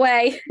 Taking that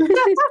away.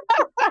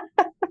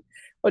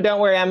 Well,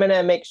 don't worry. I'm going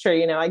to make sure,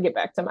 I get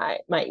back to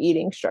my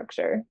eating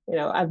structure.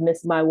 I've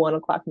missed my 1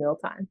 o'clock meal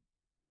time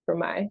for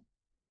my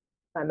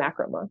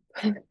macro month.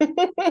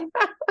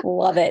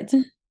 Love it.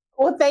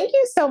 Well, thank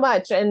you so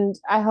much. And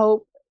I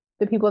hope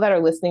the people that are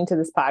listening to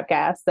this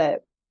podcast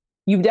that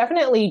you've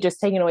definitely just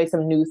taken away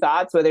some new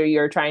thoughts, whether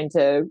you're trying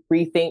to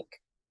rethink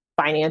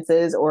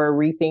finances or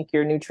rethink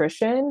your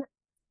nutrition.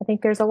 I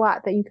think there's a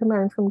lot that you can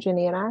learn from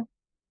Jenny and I.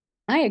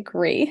 I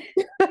agree.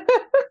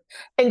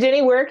 And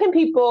Jenny, where can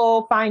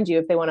people find you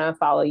if they want to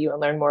follow you and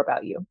learn more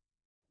about you?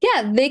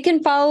 Yeah, they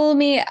can follow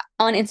me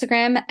on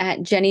Instagram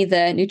at Jenny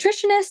the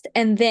Nutritionist.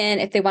 And then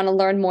if they want to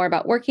learn more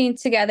about working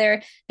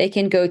together, they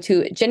can go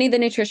to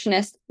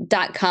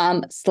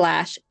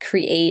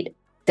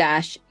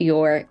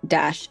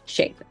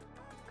jennythenutritionist.com/create-your-shape.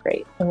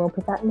 Great. And we'll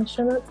put that in the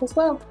show notes as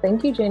well.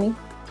 Thank you, Jenny.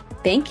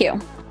 Thank you.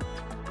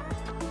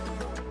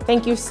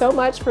 Thank you so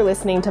much for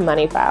listening to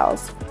Money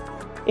Files.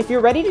 If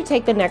you're ready to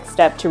take the next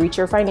step to reach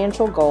your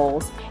financial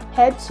goals,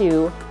 head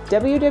to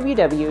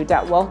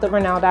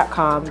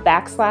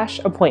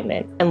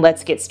www.wealthovernow.com/appointment and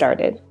let's get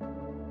started.